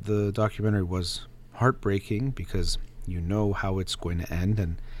mentioned, the documentary was heartbreaking because you know how it's going to end,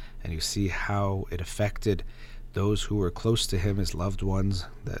 and you see how it affected those who were close to him, his loved ones,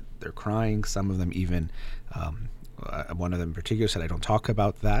 that they're crying. Some of them even, one of them in particular said, I don't talk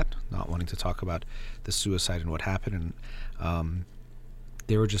about that, not wanting to talk about the suicide and what happened. And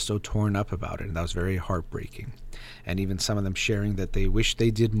they were just so torn up about it, and that was very heartbreaking. And even some of them sharing that they wish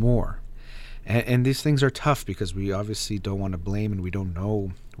they did more. And these things are tough because we obviously don't want to blame, and we don't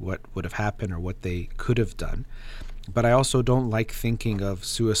know what would have happened or what they could have done. But I also don't like thinking of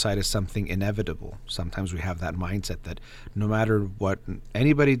suicide as something inevitable. Sometimes we have that mindset that no matter what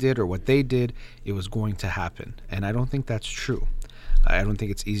anybody did or what they did, it was going to happen. And I don't think that's true. I don't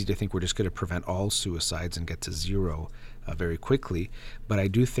think it's easy to think we're just going to prevent all suicides and get to zero very quickly. But I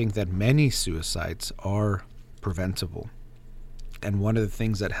do think that many suicides are preventable. And one of the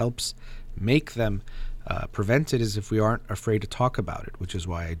things that helps make them prevented is if we aren't afraid to talk about it, which is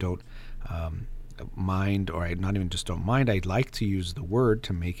why I don't mind, or I not even just don't mind, I'd like to use the word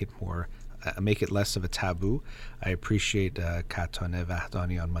to make it less of a taboo. I appreciate Katone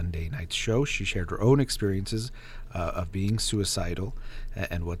Vahdani on Monday night's show. She shared her own experiences of being suicidal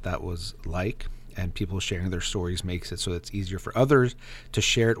and what that was like, and people sharing their stories makes it so it's easier for others to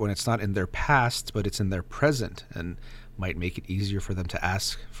share it when it's not in their past, but it's in their present, and might make it easier for them to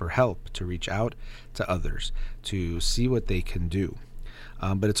ask for help, to reach out to others, to see what they can do.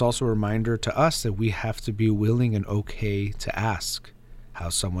 But it's also a reminder to us that we have to be willing and okay to ask how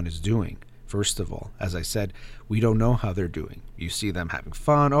someone is doing. First of all, as I said, we don't know how they're doing. You see them having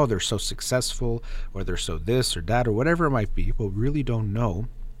fun, oh, they're so successful, or they're so this or that, or whatever it might be, but we really don't know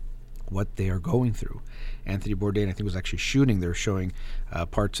what they are going through. Anthony Bourdain, I think, was actually shooting. They were showing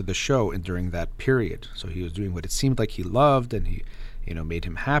parts of the show during that period. So he was doing what it seemed like he loved, and he, made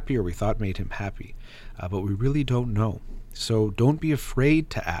him happy, or we thought made him happy. But we really don't know. So don't be afraid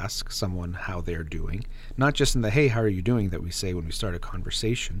to ask someone how they're doing, not just in the, hey, how are you doing, that we say when we start a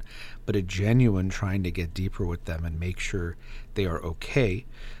conversation, but a genuine trying to get deeper with them and make sure they are okay.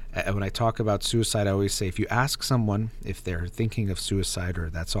 When I talk about suicide, I always say if you ask someone if they're thinking of suicide or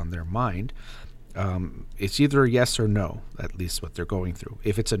that's on their mind, it's either a yes or no, at least what they're going through.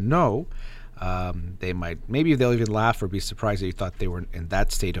 If it's a no, maybe they'll even laugh or be surprised that you thought they were in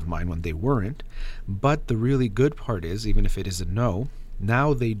that state of mind when they weren't. But the really good part is, even if it is a no,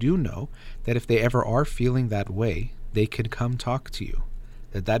 now they do know that if they ever are feeling that way, they can come talk to you,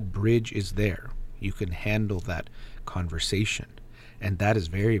 that bridge is there. You can handle that conversation. And that is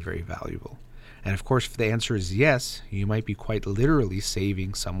very, very valuable. And of course, if the answer is yes, you might be quite literally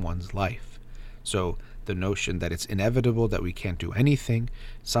saving someone's life. So the notion that it's inevitable, that we can't do anything,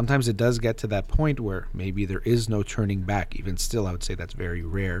 sometimes it does get to that point where maybe there is no turning back. Even still, I would say that's very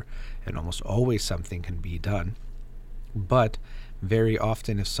rare, and almost always something can be done. But very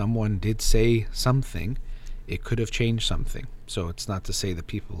often, if someone did say something, it could have changed something. So it's not to say that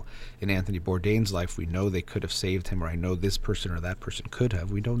people in Anthony Bourdain's life, we know they could have saved him, or I know this person or that person could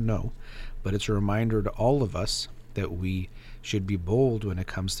have. We don't know. But it's a reminder to all of us that we should be bold when it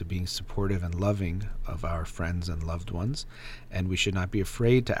comes to being supportive and loving of our friends and loved ones. And we should not be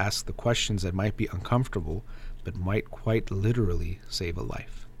afraid to ask the questions that might be uncomfortable, but might quite literally save a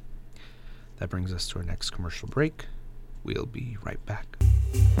life. That brings us to our next commercial break. We'll be right back.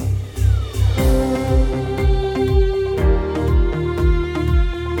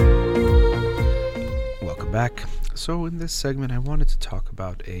 Welcome back. So in this segment, I wanted to talk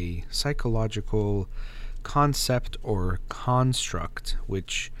about a psychological concept or construct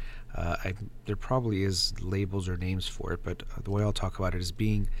which there probably is labels or names for it, but the way I'll talk about it is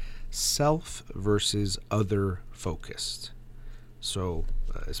being self versus other focused. So,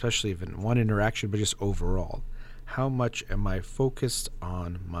 especially if in one interaction, but just overall, how much am I focused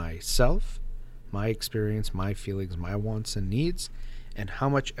on myself, my experience, my feelings, my wants and needs, and how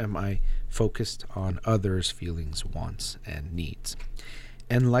much am I focused on others' feelings, wants, and needs?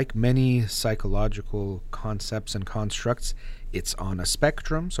 And like many psychological concepts and constructs, it's on a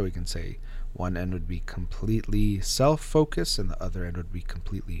spectrum. So we can say one end would be completely self-focused and the other end would be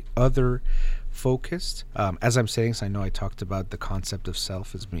completely other-focused. As I'm saying, so I know I talked about the concept of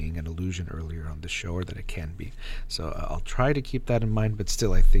self as being an illusion earlier on the show, or that it can be. So I'll try to keep that in mind, but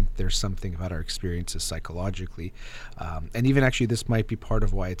still I think there's something about our experiences psychologically. And even actually this might be part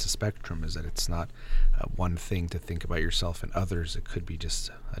of why it's a spectrum, is that it's not one thing to think about yourself and others. It could be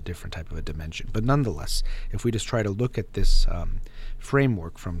just a different type of a dimension. But nonetheless, if we just try to look at this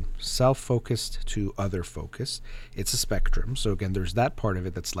framework from self-focused to other-focused, it's a spectrum. So again, there's that part of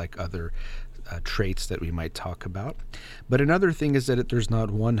it that's like other traits that we might talk about. But another thing is that there's not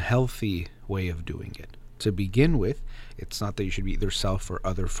one healthy way of doing it. To begin with, it's not that you should be either self or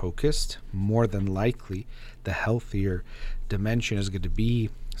other focused. More than likely, the healthier dimension is going to be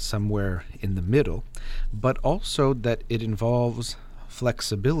somewhere in the middle, but also that it involves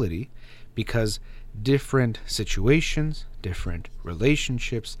flexibility, because different situations, different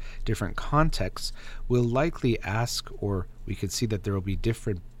relationships, different contexts will likely ask, or we could see that there will be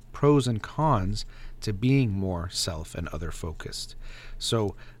different pros and cons to being more self and other focused.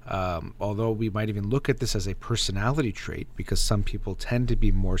 So although we might even look at this as a personality trait, because some people tend to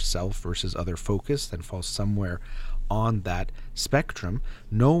be more self versus other focused and fall somewhere on that spectrum,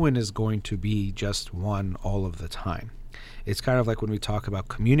 no one is going to be just one all of the time. It's kind of like when we talk about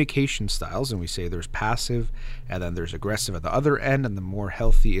communication styles and we say there's passive and then there's aggressive at the other end, and the more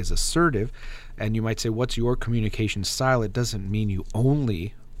healthy is assertive. And you might say, what's your communication style? It doesn't mean you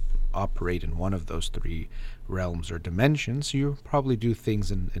only operate in one of those three realms or dimensions. You probably do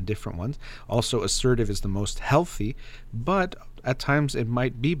things in different ones. Also, assertive is the most healthy, but at times it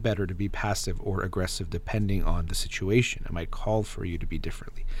might be better to be passive or aggressive depending on the situation. It might call for you to be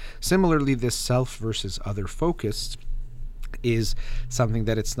differently. Similarly, this self versus other focused is something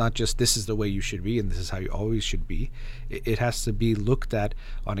that it's not just this is the way you should be and this is how you always should be. It has to be looked at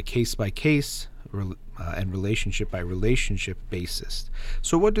on a case-by-case and relationship-by-relationship basis.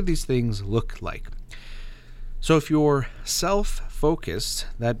 So what do these things look like? So if you're self-focused,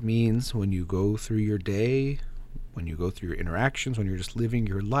 that means when you go through your day, when you go through your interactions, when you're just living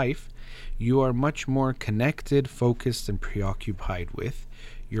your life, you are much more connected, focused, and preoccupied with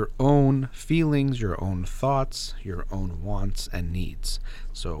your own feelings, your own thoughts, your own wants and needs.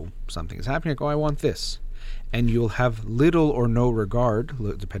 So something is happening, like, oh, I want this. And you'll have little or no regard,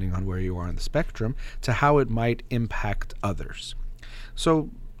 depending on where you are on the spectrum, to how it might impact others. So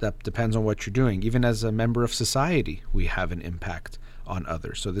that depends on what you're doing. Even as a member of society, we have an impact on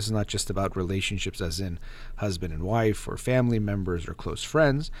others. So this is not just about relationships as in husband and wife or family members or close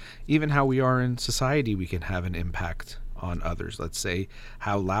friends. Even how we are in society, we can have an impact on others. Let's say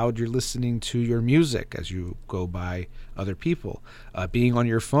how loud you're listening to your music as you go by other people, being on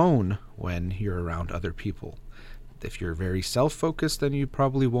your phone when you're around other people. If you're very self-focused, then you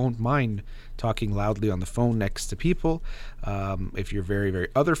probably won't mind talking loudly on the phone next to people. If you're very, very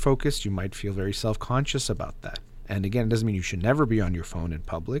other-focused, you might feel very self-conscious about that. And again, it doesn't mean you should never be on your phone in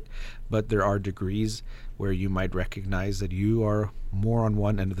public, but there are degrees where you might recognize that you are more on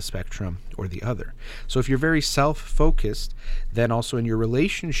one end of the spectrum or the other. So if you're very self-focused, then also in your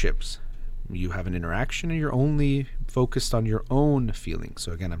relationships, you have an interaction and you're only focused on your own feelings.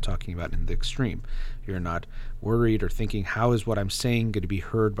 So again, I'm talking about in the extreme. You're not worried or thinking, how is what I'm saying going to be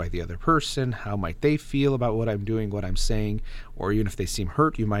heard by the other person? How might they feel about what I'm doing, what I'm saying? Or even if they seem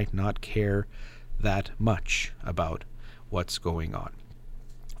hurt, you might not care that much about what's going on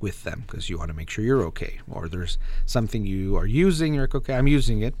with them because you want to make sure you're okay. Or there's something you are using, you're like, okay, I'm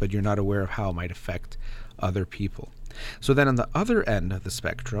using it, but you're not aware of how it might affect other people. So then on the other end of the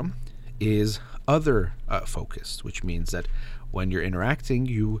spectrum is other focused, which means that when you're interacting,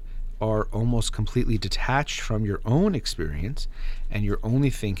 you are almost completely detached from your own experience and you're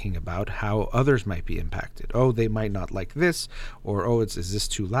only thinking about how others might be impacted. Oh, they might not like this, or oh, is this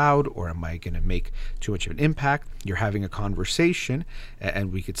too loud, or am I going to make too much of an impact? You're having a conversation,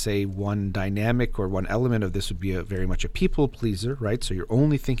 and we could say one dynamic or one element of this would be very much a people pleaser, right? So you're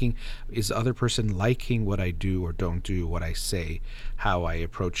only thinking, is the other person liking what I do or don't do, what I say, how I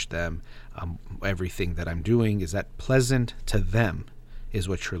approach them, everything that I'm doing, is that pleasant to them? is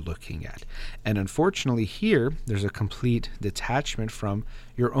what you're looking at. And unfortunately here, there's a complete detachment from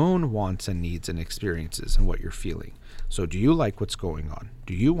your own wants and needs and experiences and what you're feeling. So do you like what's going on?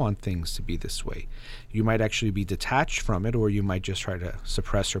 Do you want things to be this way? You might actually be detached from it, or you might just try to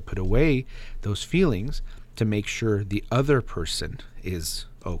suppress or put away those feelings to make sure the other person is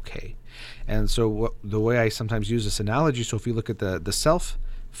okay. And so the way I sometimes use this analogy, so if you look at the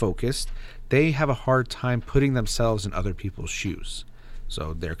self-focused, they have a hard time putting themselves in other people's shoes.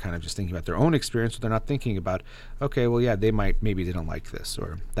 So they're kind of just thinking about their own experience, but they're not thinking about, okay, well, yeah, maybe they don't like this,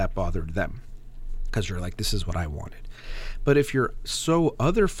 or that bothered them, because you're like, this is what I wanted. But if you're so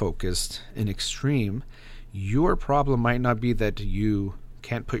other-focused and extreme, your problem might not be that you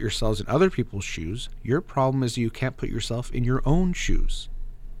can't put yourselves in other people's shoes. Your problem is you can't put yourself in your own shoes.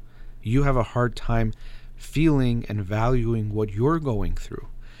 You have a hard time feeling and valuing what you're going through.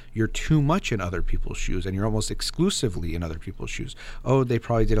 You're too much in other people's shoes, and you're almost exclusively in other people's shoes. Oh, they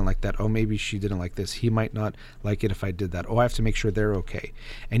probably didn't like that. Oh, maybe she didn't like this. He might not like it if I did that. Oh, I have to make sure they're okay.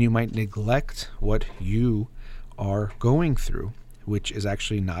 And you might neglect what you are going through, which is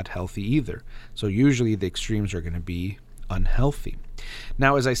actually not healthy either. So usually the extremes are going to be unhealthy.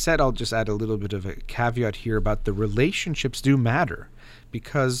 Now, as I said, I'll just add a little bit of a caveat here about the relationships do matter,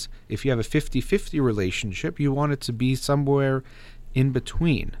 because if you have a 50-50 relationship, you want it to be somewhere in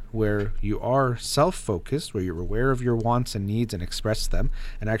between, where you are self-focused, where you're aware of your wants and needs and express them.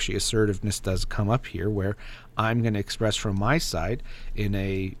 And actually assertiveness does come up here, where I'm going to express from my side in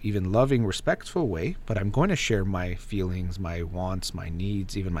a even loving, respectful way, but I'm going to share my feelings, my wants, my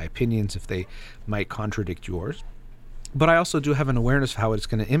needs, even my opinions if they might contradict yours. But I also do have an awareness of how it's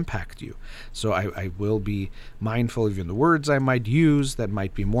going to impact you. So I will be mindful of even the words I might use that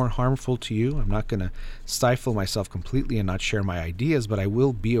might be more harmful to you. I'm not going to stifle myself completely and not share my ideas, but I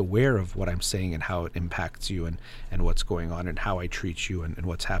will be aware of what I'm saying and how it impacts you and what's going on and how I treat you and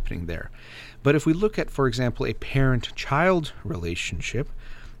what's happening there. But if we look at, for example, a parent-child relationship,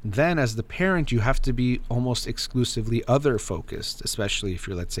 then as the parent, you have to be almost exclusively other-focused, especially if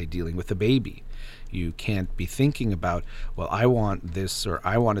you're, let's say, dealing with a baby. You can't be thinking about, well, I want this or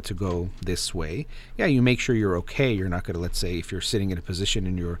I want it to go this way. Yeah, you make sure you're okay. You're not going to, let's say, if you're sitting in a position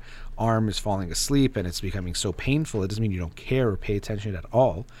and your arm is falling asleep and it's becoming so painful, it doesn't mean you don't care or pay attention at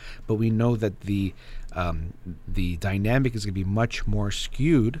all. But we know that the dynamic is going to be much more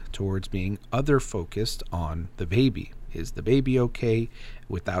skewed towards being other-focused on the baby. Is the baby okay?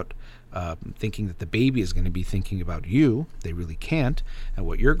 Without thinking that the baby is going to be thinking about you. They really can't. And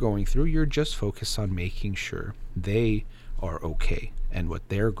what you're going through, you're just focused on making sure they are okay and what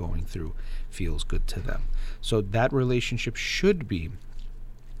they're going through feels good to them. So that relationship should be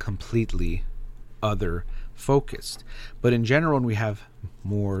completely other focused. But in general, when we have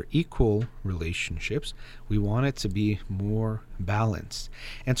more equal relationships, we want it to be more balanced.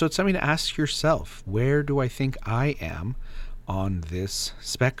 And so it's something to ask yourself, where do I think I am on this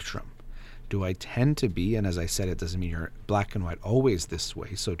spectrum? Do I tend to be, and as I said, it doesn't mean you're black and white always this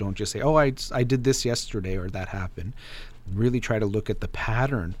way. So don't just say, oh, I did this yesterday or that happened. Really try to look at the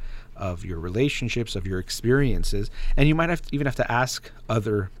pattern of your relationships, of your experiences. And you might even have to ask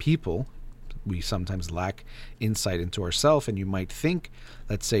other people. We sometimes lack insight into ourselves, and you might think,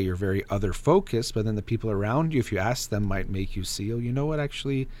 let's say you're very other focused, but then the people around you, if you ask them, might make you see, oh, you know what,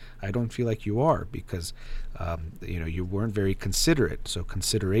 actually, I don't feel like you are, because you weren't very considerate. So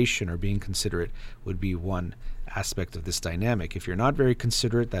consideration or being considerate would be one aspect of this dynamic. If you're not very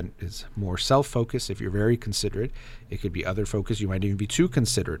considerate, that is more self-focused. If you're very considerate, it could be other focused. You might even be too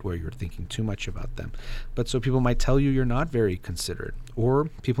considerate, where you're thinking too much about them. But so people might tell you you're not very considerate, or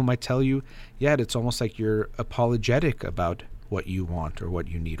people might tell you, yeah, it's almost like you're apologetic about what you want or what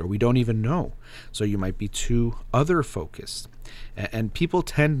you need, or we don't even know. So you might be too other focused. And people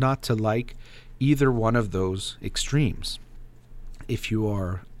tend not to like either one of those extremes. If you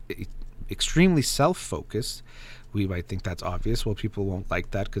are extremely self-focused, we might think that's obvious. Well, people won't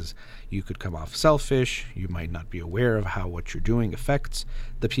like that because you could come off selfish. You might not be aware of how what you're doing affects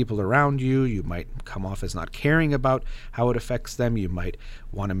the people around you. You might come off as not caring about how it affects them. You might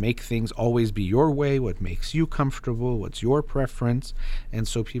want to make things always be your way, what makes you comfortable, what's your preference. And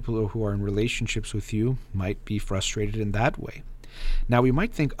so people who are in relationships with you might be frustrated in that way. Now, we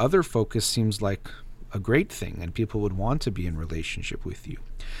might think other focus seems like a great thing and people would want to be in relationship with you.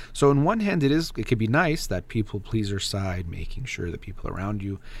 So on one hand, it could be nice, that people pleaser side, making sure that people around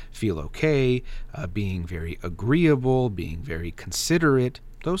you feel okay, being very agreeable, being very considerate.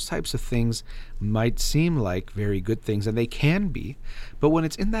 Those types of things might seem like very good things, and they can be. But when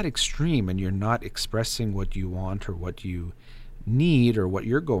it's in that extreme and you're not expressing what you want or what you need or what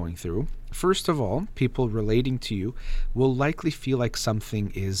you're going through, first of all, people relating to you will likely feel like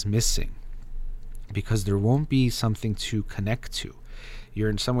something is missing because there won't be something to connect to. You're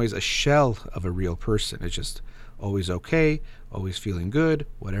in some ways a shell of a real person. It's just always okay, always feeling good,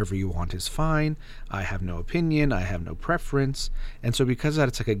 whatever you want is fine, I have no opinion, I have no preference. And so because of that,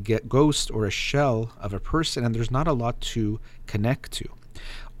 it's like a ghost or a shell of a person, and there's not a lot to connect to.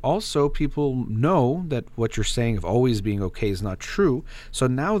 Also, people know that what you're saying of always being okay is not true, so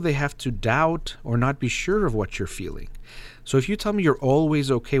now they have to doubt or not be sure of what you're feeling. So if you tell me you're always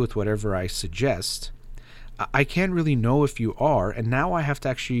okay with whatever I suggest, I can't really know if you are, and now I have to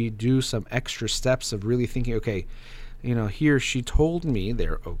actually do some extra steps of really thinking, okay, he or she told me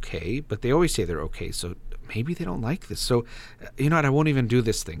they're okay, but they always say they're okay, so maybe they don't like this. So, I won't even do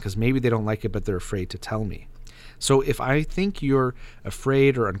this thing because maybe they don't like it, but they're afraid to tell me. So if I think you're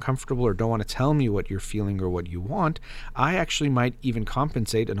afraid or uncomfortable or don't want to tell me what you're feeling or what you want, I actually might even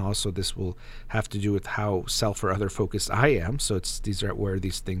compensate. And also this will have to do with how self or other focused I am. So these are where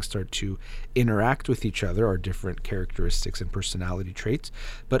these things start to interact with each other, or different characteristics and personality traits.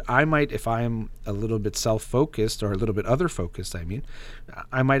 But I might, if I am a little bit self-focused or a little bit other focused,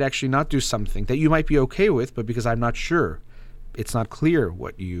 I might actually not do something that you might be okay with, but because I'm not sure, it's not clear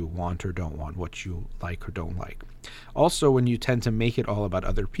what you want or don't want, what you like or don't like. Also, when you tend to make it all about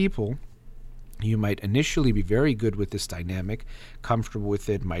other people, you might initially be very good with this dynamic, comfortable with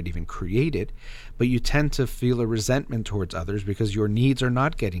it, might even create it, but you tend to feel a resentment towards others because your needs are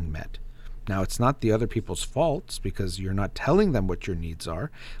not getting met. Now, it's not the other people's faults because you're not telling them what your needs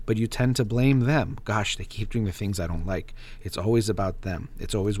are, but you tend to blame them. Gosh, they keep doing the things I don't like. It's always about them.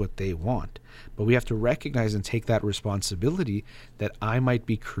 It's always what they want. But we have to recognize and take that responsibility that I might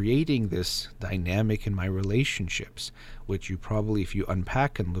be creating this dynamic in my relationships, which you probably, if you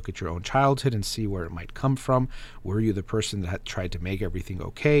unpack and look at your own childhood and see where it might come from, were you the person that had tried to make everything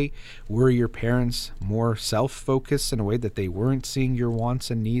okay? Were your parents more self-focused in a way that they weren't seeing your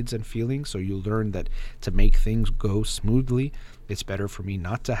wants and needs and feelings? So you learned that to make things go smoothly, it's better for me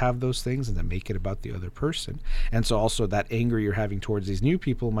not to have those things and to make it about the other person. And so also that anger you're having towards these new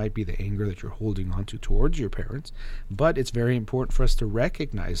people might be the anger that you're holding on to towards your parents. But it's very important for us to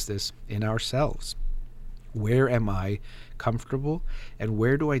recognize this in ourselves. Where am I comfortable, and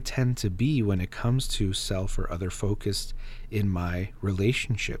where do I tend to be when it comes to self or other focused in my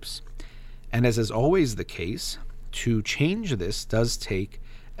relationships? And as is always the case, to change this does take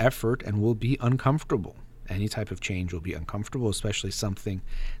effort and will be uncomfortable. Any type of change will be uncomfortable, especially something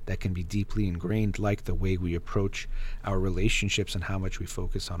that can be deeply ingrained, like the way we approach our relationships and how much we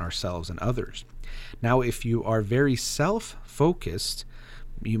focus on ourselves and others. Now, if you are very self-focused,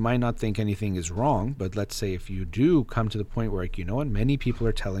 you might not think anything is wrong, but let's say if you do come to the point where, many people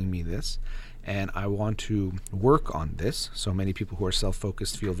are telling me this, and I want to work on this. So many people who are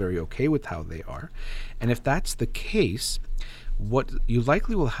self-focused feel very okay with how they are. And if that's the case, what you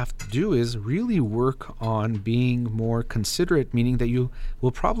likely will have to do is really work on being more considerate, meaning that you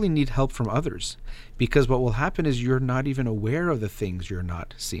will probably need help from others, because what will happen is you're not even aware of the things you're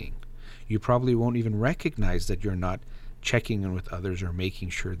not seeing. You probably won't even recognize that you're not checking in with others or making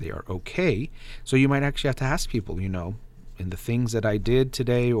sure they are okay. So you might actually have to ask people, in the things that I did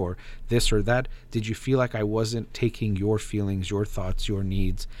today or this or that, did you feel like I wasn't taking your feelings, your thoughts, your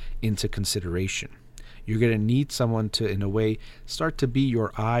needs into consideration? You're going to need someone to, in a way, start to be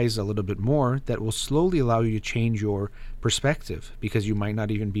your eyes a little bit more, that will slowly allow you to change your perspective, because you might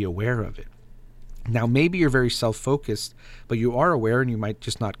not even be aware of it. Now, maybe you're very self-focused, but you are aware and you might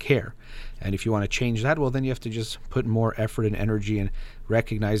just not care. And if you want to change that, well, then you have to just put more effort and energy in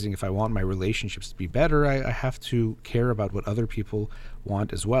recognizing, if I want my relationships to be better, I have to care about what other people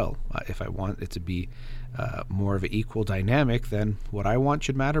want as well. If I want it to be more of an equal dynamic, then what I want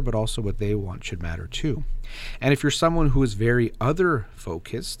should matter, but also what they want should matter too. And if you're someone who is very other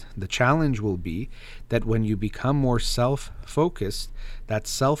focused, the challenge will be that when you become more self-focused, that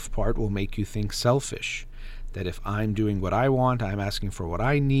self part will make you think selfish. That if I'm doing what I want, I'm asking for what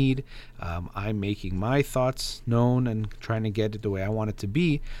I need, I'm making my thoughts known and trying to get it the way I want it to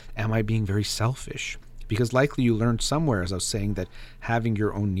be, am I being very selfish? Because likely you learned somewhere, as I was saying, that having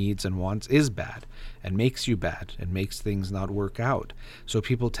your own needs and wants is bad and makes you bad and makes things not work out. So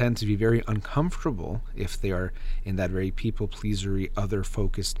people tend to be very uncomfortable, if they are in that very people-pleasery,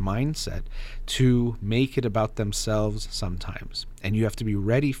 other-focused mindset, to make it about themselves sometimes. And you have to be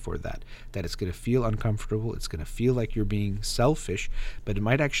ready for that it's going to feel uncomfortable, it's going to feel like you're being selfish, but it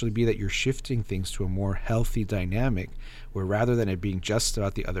might actually be that you're shifting things to a more healthy dynamic, where rather than it being just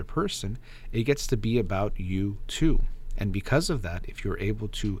about the other person, it gets to be about you too. And because of that, if you're able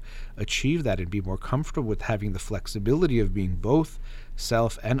to achieve that and be more comfortable with having the flexibility of being both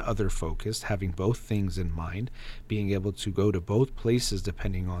self and other focused, having both things in mind, being able to go to both places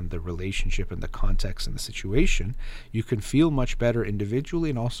depending on the relationship and the context and the situation, you can feel much better individually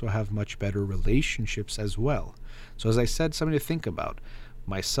and also have much better relationships as well. So as I said, something to think about.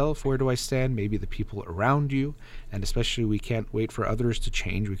 Myself, where do I stand? Maybe the people around you, and especially we can't wait for others to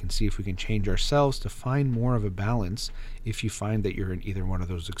change. We can see if we can change ourselves to find more of a balance if you find that you're in either one of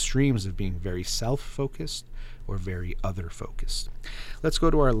those extremes of being very self-focused or very other-focused. Let's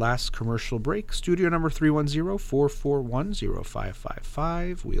go to our last commercial break. Studio number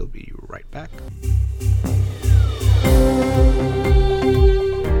 310-441-0555. We'll be right back.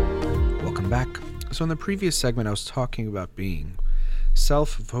 Welcome back. So in the previous segment, I was talking about being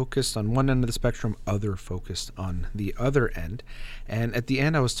self-focused on one end of the spectrum, other-focused on the other end. And at the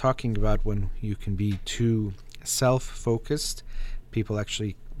end, I was talking about when you can be too self-focused, people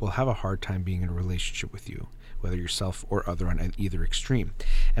actually will have a hard time being in a relationship with you, whether you're self or other on either extreme.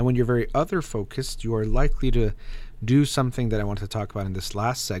 And when you're very other-focused, you are likely to do something that I want to talk about in this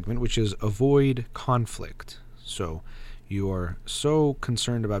last segment, which is avoid conflict. So you are so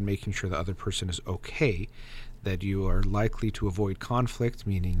concerned about making sure the other person is okay that you are likely to avoid conflict,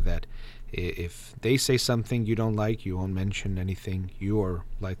 meaning that if they say something you don't like, you won't mention anything. You are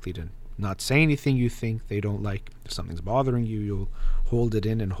likely to not say anything you think they don't like. If something's bothering you, you'll hold it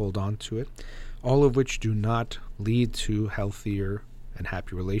in and hold on to it, all of which do not lead to healthier and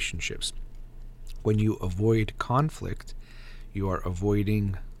happy relationships. When you avoid conflict, you are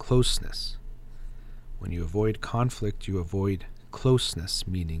avoiding closeness. When you avoid conflict, you avoid closeness,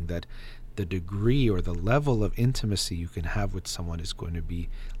 meaning that the degree or the level of intimacy you can have with someone is going to be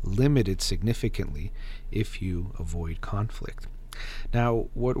limited significantly if you avoid conflict. Now,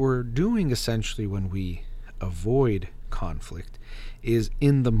 what we're doing essentially when we avoid conflict is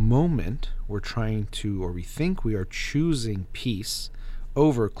in the moment we're trying to, or we think we are choosing peace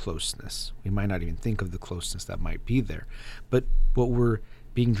over closeness. We might not even think of the closeness that might be there, but what we're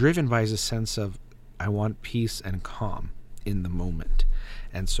being driven by is a sense of, I want peace and calm in the moment.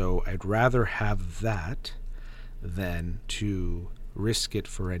 And so I'd rather have that than to risk it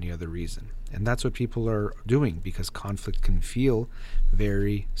for any other reason. And that's what people are doing because conflict can feel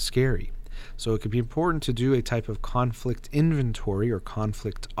very scary. So it could be important to do a type of conflict inventory or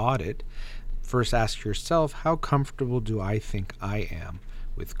conflict audit. First, ask yourself, how comfortable do I think I am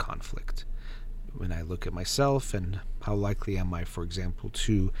with conflict? When I look at myself, and how likely am I, for example,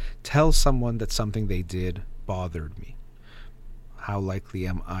 to tell someone that something they did bothered me? How likely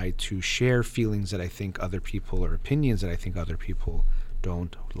am I to share feelings that I think other people, or opinions that I think other people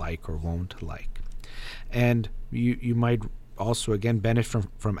don't like or won't like? And you might also, again, benefit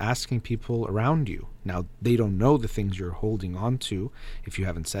from asking people around you. Now, they don't know the things you're holding on to if you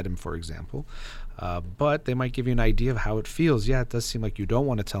haven't said them, for example, but they might give you an idea of how it feels. Yeah, it does seem like you don't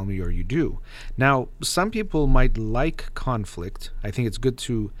want to tell me, or you do. Now, some people might like conflict. I think it's good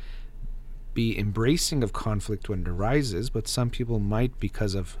to be embracing of conflict when it arises, but some people might,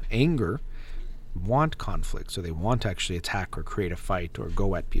 because of anger, want conflict. So they want to actually attack or create a fight or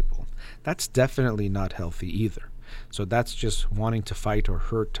go at people. That's definitely not healthy either. So that's just wanting to fight or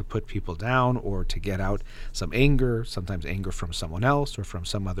hurt to put people down or to get out some anger, sometimes anger from someone else or from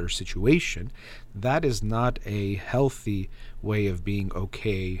some other situation. That is not a healthy way of being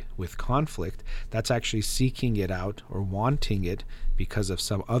okay with conflict. That's actually seeking it out or wanting it because of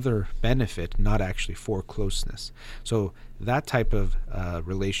some other benefit, not actually for closeness. So that type of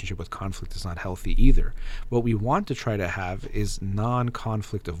relationship with conflict is not healthy either. What we want to try to have is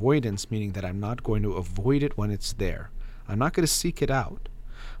non-conflict avoidance, meaning that I'm not going to avoid it when it's there. I'm not going to seek it out,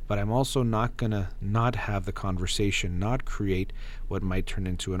 but I'm also not going to not have the conversation, not create what might turn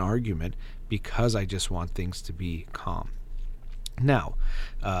into an argument because I just want things to be calm. Now,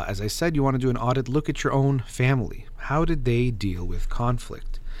 as I said, you want to do an audit. Look at your own family. How did they deal with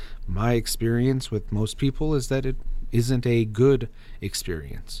conflict? My experience with most people is that it isn't a good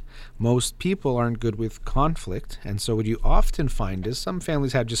experience. Most people aren't good with conflict, and so what you often find is some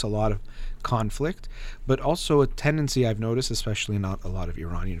families have just a lot of conflict, but also a tendency I've noticed, especially not a lot of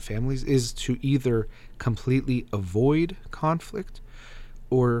Iranian families, is to either completely avoid conflict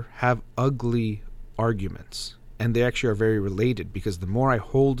or have ugly arguments. And they actually are very related, because the more I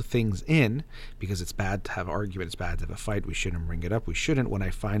hold things in, because it's bad to have an argument, it's bad to have a fight, we shouldn't bring it up, we shouldn't, when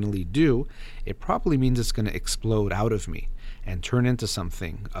I finally do, it probably means it's going to explode out of me and turn into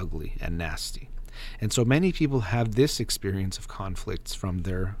something ugly and nasty. And so many people have this experience of conflicts from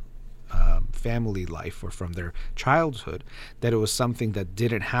their family life or from their childhood, that it was something that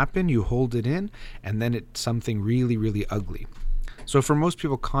didn't happen, you hold it in, and then it's something really, really ugly. So for most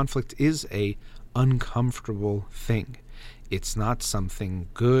people, conflict is a uncomfortable thing. It's not something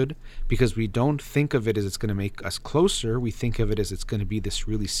good because we don't think of it as it's going to make us closer. We think of it as it's going to be this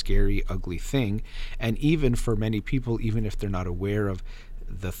really scary, ugly thing. And even for many people, even if they're not aware of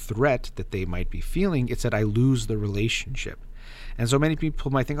the threat that they might be feeling, it's that I lose the relationship. And so many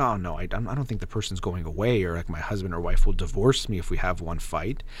people might think, oh no, I don't think the person's going away, or like my husband or wife will divorce me if we have one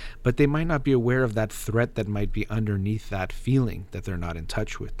fight. But they might not be aware of that threat that might be underneath that feeling that they're not in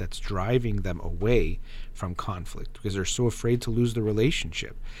touch with, that's driving them away from conflict because they're so afraid to lose the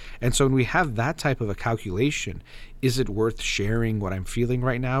relationship. And so when we have that type of a calculation, is it worth sharing what I'm feeling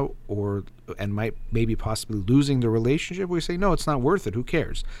right now, and might maybe possibly losing the relationship? We say, no, it's not worth it. Who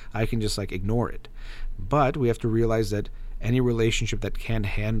cares? I can just ignore it. But we have to realize that any relationship that can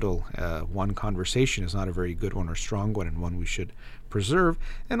handle one conversation is not a very good one or strong one, and one we should preserve.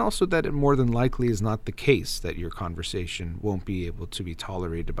 And also that it more than likely is not the case that your conversation won't be able to be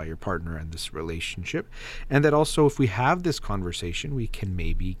tolerated by your partner in this relationship. And that also if we have this conversation, we can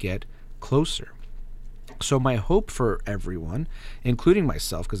maybe get closer. So my hope for everyone, including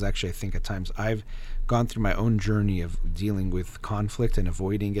myself, because actually I think at times I've gone through my own journey of dealing with conflict and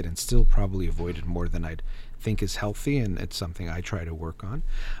avoiding it, and still probably avoid it more than I'd think is healthy, and it's something I try to work on.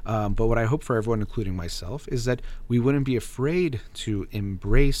 But what I hope for everyone, including myself, is that we wouldn't be afraid to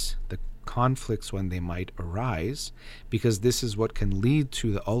embrace the conflicts when they might arise, because this is what can lead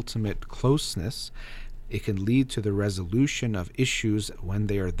to the ultimate closeness. It can lead to the resolution of issues when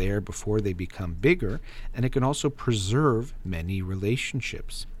they are there before they become bigger, and it can also preserve many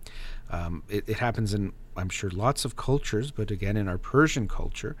relationships. It happens in, I'm sure, lots of cultures, but again, in our Persian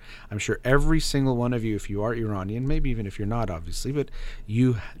culture, I'm sure every single one of you, if you are Iranian, maybe even if you're not, obviously, but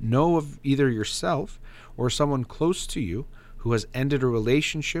you know of either yourself or someone close to you who has ended a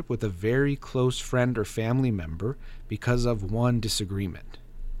relationship with a very close friend or family member because of one disagreement.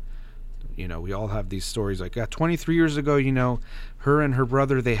 We all have these stories 23 years ago, her and her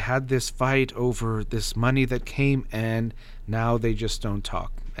brother, they had this fight over this money that came, and now they just don't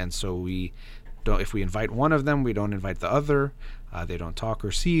talk. And so if we invite one of them, we don't invite the other. They don't talk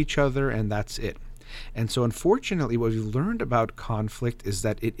or see each other, and that's it. And so unfortunately, what we've learned about conflict is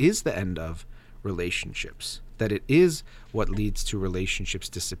that it is the end of relationships, that it is what leads to relationships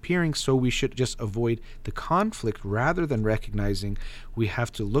disappearing. So we should just avoid the conflict rather than recognizing we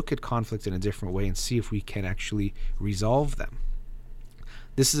have to look at conflict in a different way and see if we can actually resolve them.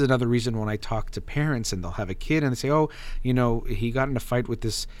 This is another reason when I talk to parents and they'll have a kid and they say, he got in a fight with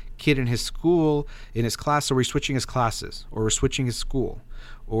this kid in his school, in his class, so we're switching his classes, or we're switching his school.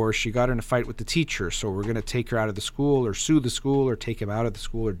 Or she got in a fight with the teacher, so we're going to take her out of the school, or sue the school, or take him out of the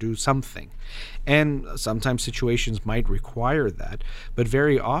school, or do something. And sometimes situations might require that. But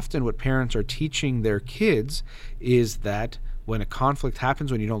very often what parents are teaching their kids is that when a conflict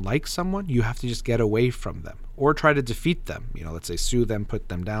happens, when you don't like someone, you have to just get away from them or try to defeat them. Let's say sue them, put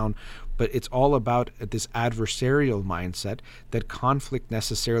them down. But it's all about this adversarial mindset that conflict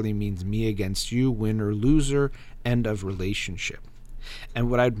necessarily means me against you, winner, loser, end of relationship. And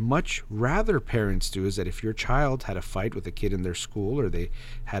what I'd much rather parents do is that if your child had a fight with a kid in their school, or they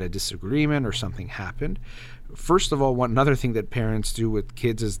had a disagreement or something happened, first of all, another thing that parents do with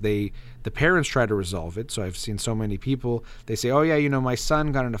kids is the parents try to resolve it. So I've seen so many people, they say, oh yeah, my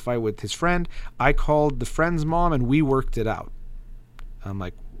son got in a fight with his friend. I called the friend's mom and we worked it out. I'm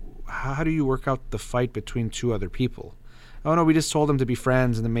like, how do you work out the fight between two other people? Oh no, we just told them to be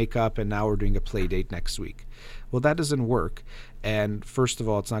friends and to make up, and now we're doing a play date next week. Well, that doesn't work. And first of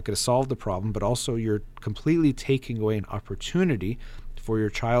all, it's not going to solve the problem, but also you're completely taking away an opportunity for your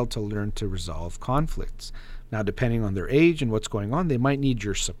child to learn to resolve conflicts. Now, depending on their age and what's going on, they might need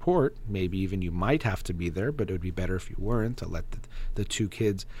your support. Maybe even you might have to be there, but it would be better if you weren't, to let the two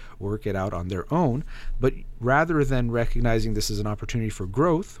kids work it out on their own. But rather than recognizing this as an opportunity for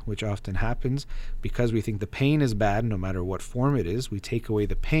growth, which often happens because we think the pain is bad no matter what form it is, we take away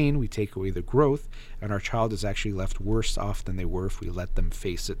the pain, we take away the growth, and our child is actually left worse off than they were if we let them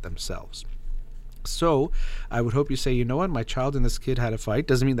face it themselves. So I would hope you say, you know what, my child and this kid had a fight.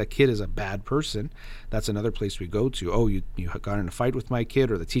 Doesn't mean that kid is a bad person. That's another place we go to. Oh, you got in a fight with my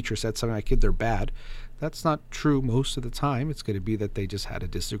kid, or the teacher said something to my kid, they're bad. That's not true most of the time. It's going to be that they just had a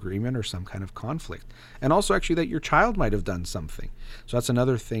disagreement or some kind of conflict. And also actually that your child might have done something. So that's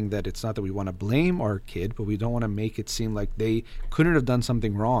another thing, that it's not that we want to blame our kid, but we don't want to make it seem like they couldn't have done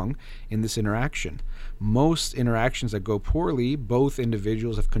something wrong in this interaction. Most interactions that go poorly, both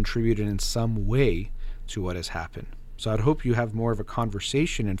individuals have contributed in some way to what has happened. So I'd hope you have more of a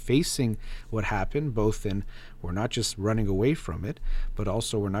conversation and facing what happened, both in we're not just running away from it, but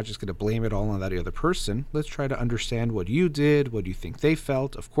also we're not just going to blame it all on that other person. Let's try to understand what you did, what you think they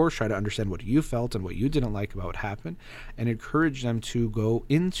felt. Of course, try to understand what you felt and what you didn't like about what happened, and encourage them to go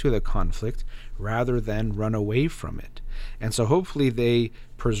into the conflict rather than run away from it. And so hopefully they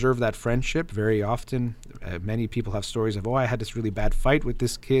preserve that friendship. Very often, many people have stories of, I had this really bad fight with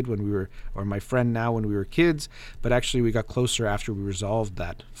this kid when we were, or my friend now when we were kids, but actually we got closer after we resolved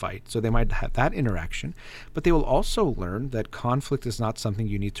that fight. So they might have that interaction, but they will also learn that conflict is not something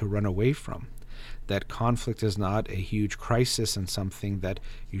you need to run away from. That conflict is not a huge crisis and something that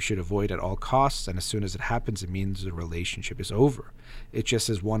you should avoid at all costs, and as soon as it happens, it means the relationship is over. It just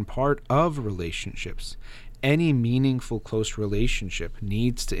is one part of relationships. Any meaningful close relationship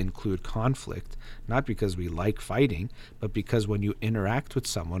needs to include conflict, not because we like fighting, but because when you interact with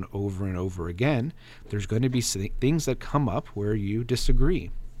someone over and over again, there's going to be things that come up where you disagree,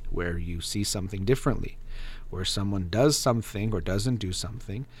 where you see something differently, where someone does something or doesn't do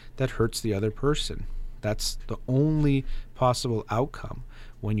something that hurts the other person. That's the only possible outcome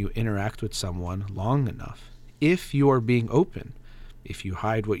when you interact with someone long enough. If you are being open, if you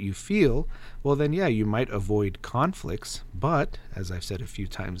hide what you feel, well then yeah, you might avoid conflicts, but as I've said a few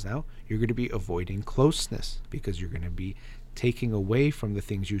times now, you're going to be avoiding closeness because you're going to be taking away from the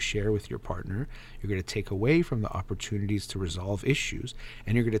things you share with your partner. You're going to take away from the opportunities to resolve issues,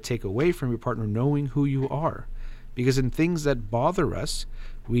 and you're going to take away from your partner knowing who you are. Because in things that bother us,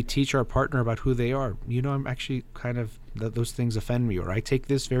 we teach our partner about who they are. I'm actually those things offend me, or I take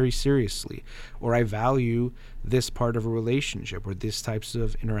this very seriously, or I value this part of a relationship, or these types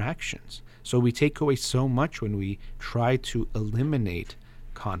of interactions. So we take away so much when we try to eliminate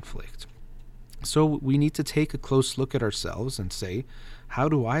conflict. So we need to take a close look at ourselves and say, how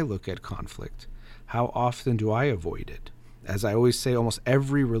do I look at conflict? How often do I avoid it? As I always say, almost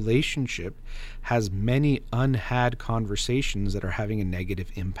every relationship has many unhad conversations that are having a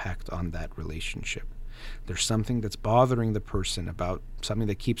negative impact on that relationship. There's something that's bothering the person about something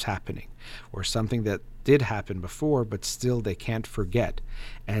that keeps happening, or something that did happen before, but still they can't forget.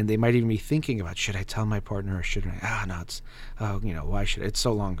 And they might even be thinking about, should I tell my partner or shouldn't I? Why should I? It's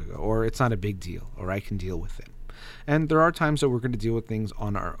so long ago, or it's not a big deal, or I can deal with it. And there are times that we're going to deal with things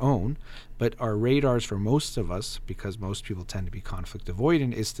on our own, but our radars for most of us, because most people tend to be conflict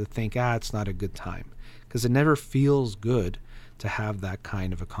avoidant, is to think, it's not a good time. Because it never feels good to have that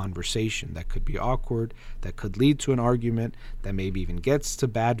kind of a conversation that could be awkward, that could lead to an argument, that maybe even gets to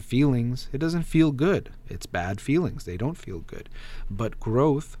bad feelings. It doesn't feel good. It's bad feelings. They don't feel good. But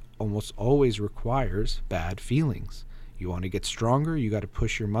growth almost always requires bad feelings. You want to get stronger, you got to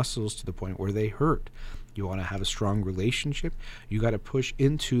push your muscles to the point where they hurt. You want to have a strong relationship, you got to push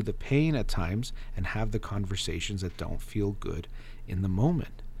into the pain at times and have the conversations that don't feel good in the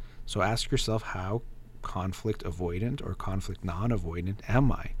moment. So ask yourself, how conflict avoidant or conflict non-avoidant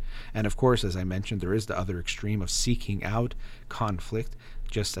am I? And of course, as I mentioned, there is the other extreme of seeking out conflict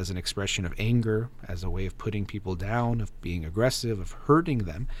just as an expression of anger, as a way of putting people down, of being aggressive, of hurting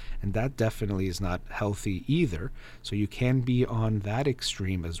them, and that definitely is not healthy either. So you can be on that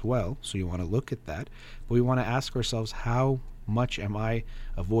extreme as well, so you want to look at that. But we want to ask ourselves, how much am I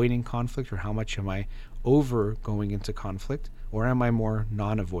avoiding conflict, or how much am I over going into conflict, or am I more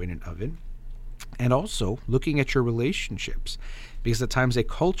non-avoidant of it? And also looking at your relationships, because at times a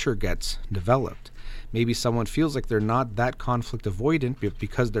culture gets developed. Maybe someone feels like they're not that conflict avoidant, but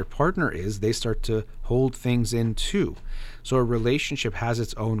because their partner is, they start to hold things in too. So a relationship has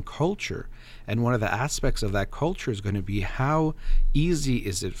its own culture, and one of the aspects of that culture is going to be, how easy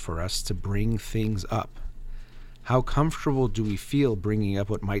is it for us to bring things up? How comfortable do we feel bringing up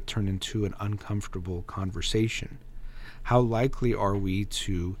what might turn into an uncomfortable conversation? How likely are we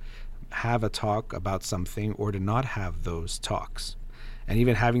to have a talk about something or to not have those talks? And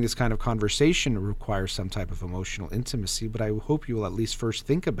even having this kind of conversation requires some type of emotional intimacy, but I hope you will at least first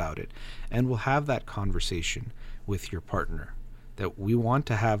think about it and will have that conversation with your partner. That we want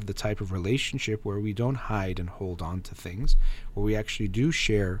to have the type of relationship where we don't hide and hold on to things, where we actually do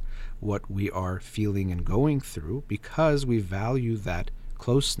share what we are feeling and going through, because we value that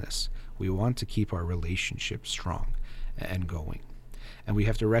closeness. We want to keep our relationship strong and going. And we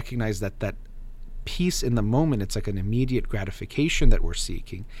have to recognize that peace in the moment, it's like an immediate gratification that we're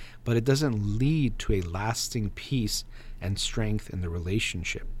seeking, but it doesn't lead to a lasting peace and strength in the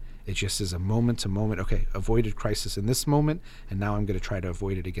relationship. It just is a moment to moment, okay, avoided crisis in this moment, and now I'm going to try to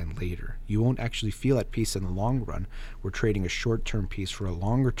avoid it again later. You won't actually feel at peace in the long run. We're trading a short-term peace for a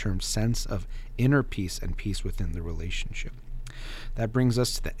longer-term sense of inner peace and peace within the relationship. That brings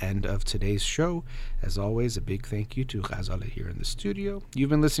us to the end of today's show. As always, a big thank you to Ghazala here in the studio. You've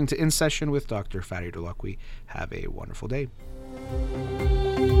been listening to In Session with Dr. Farid Holakwi. Have a wonderful day.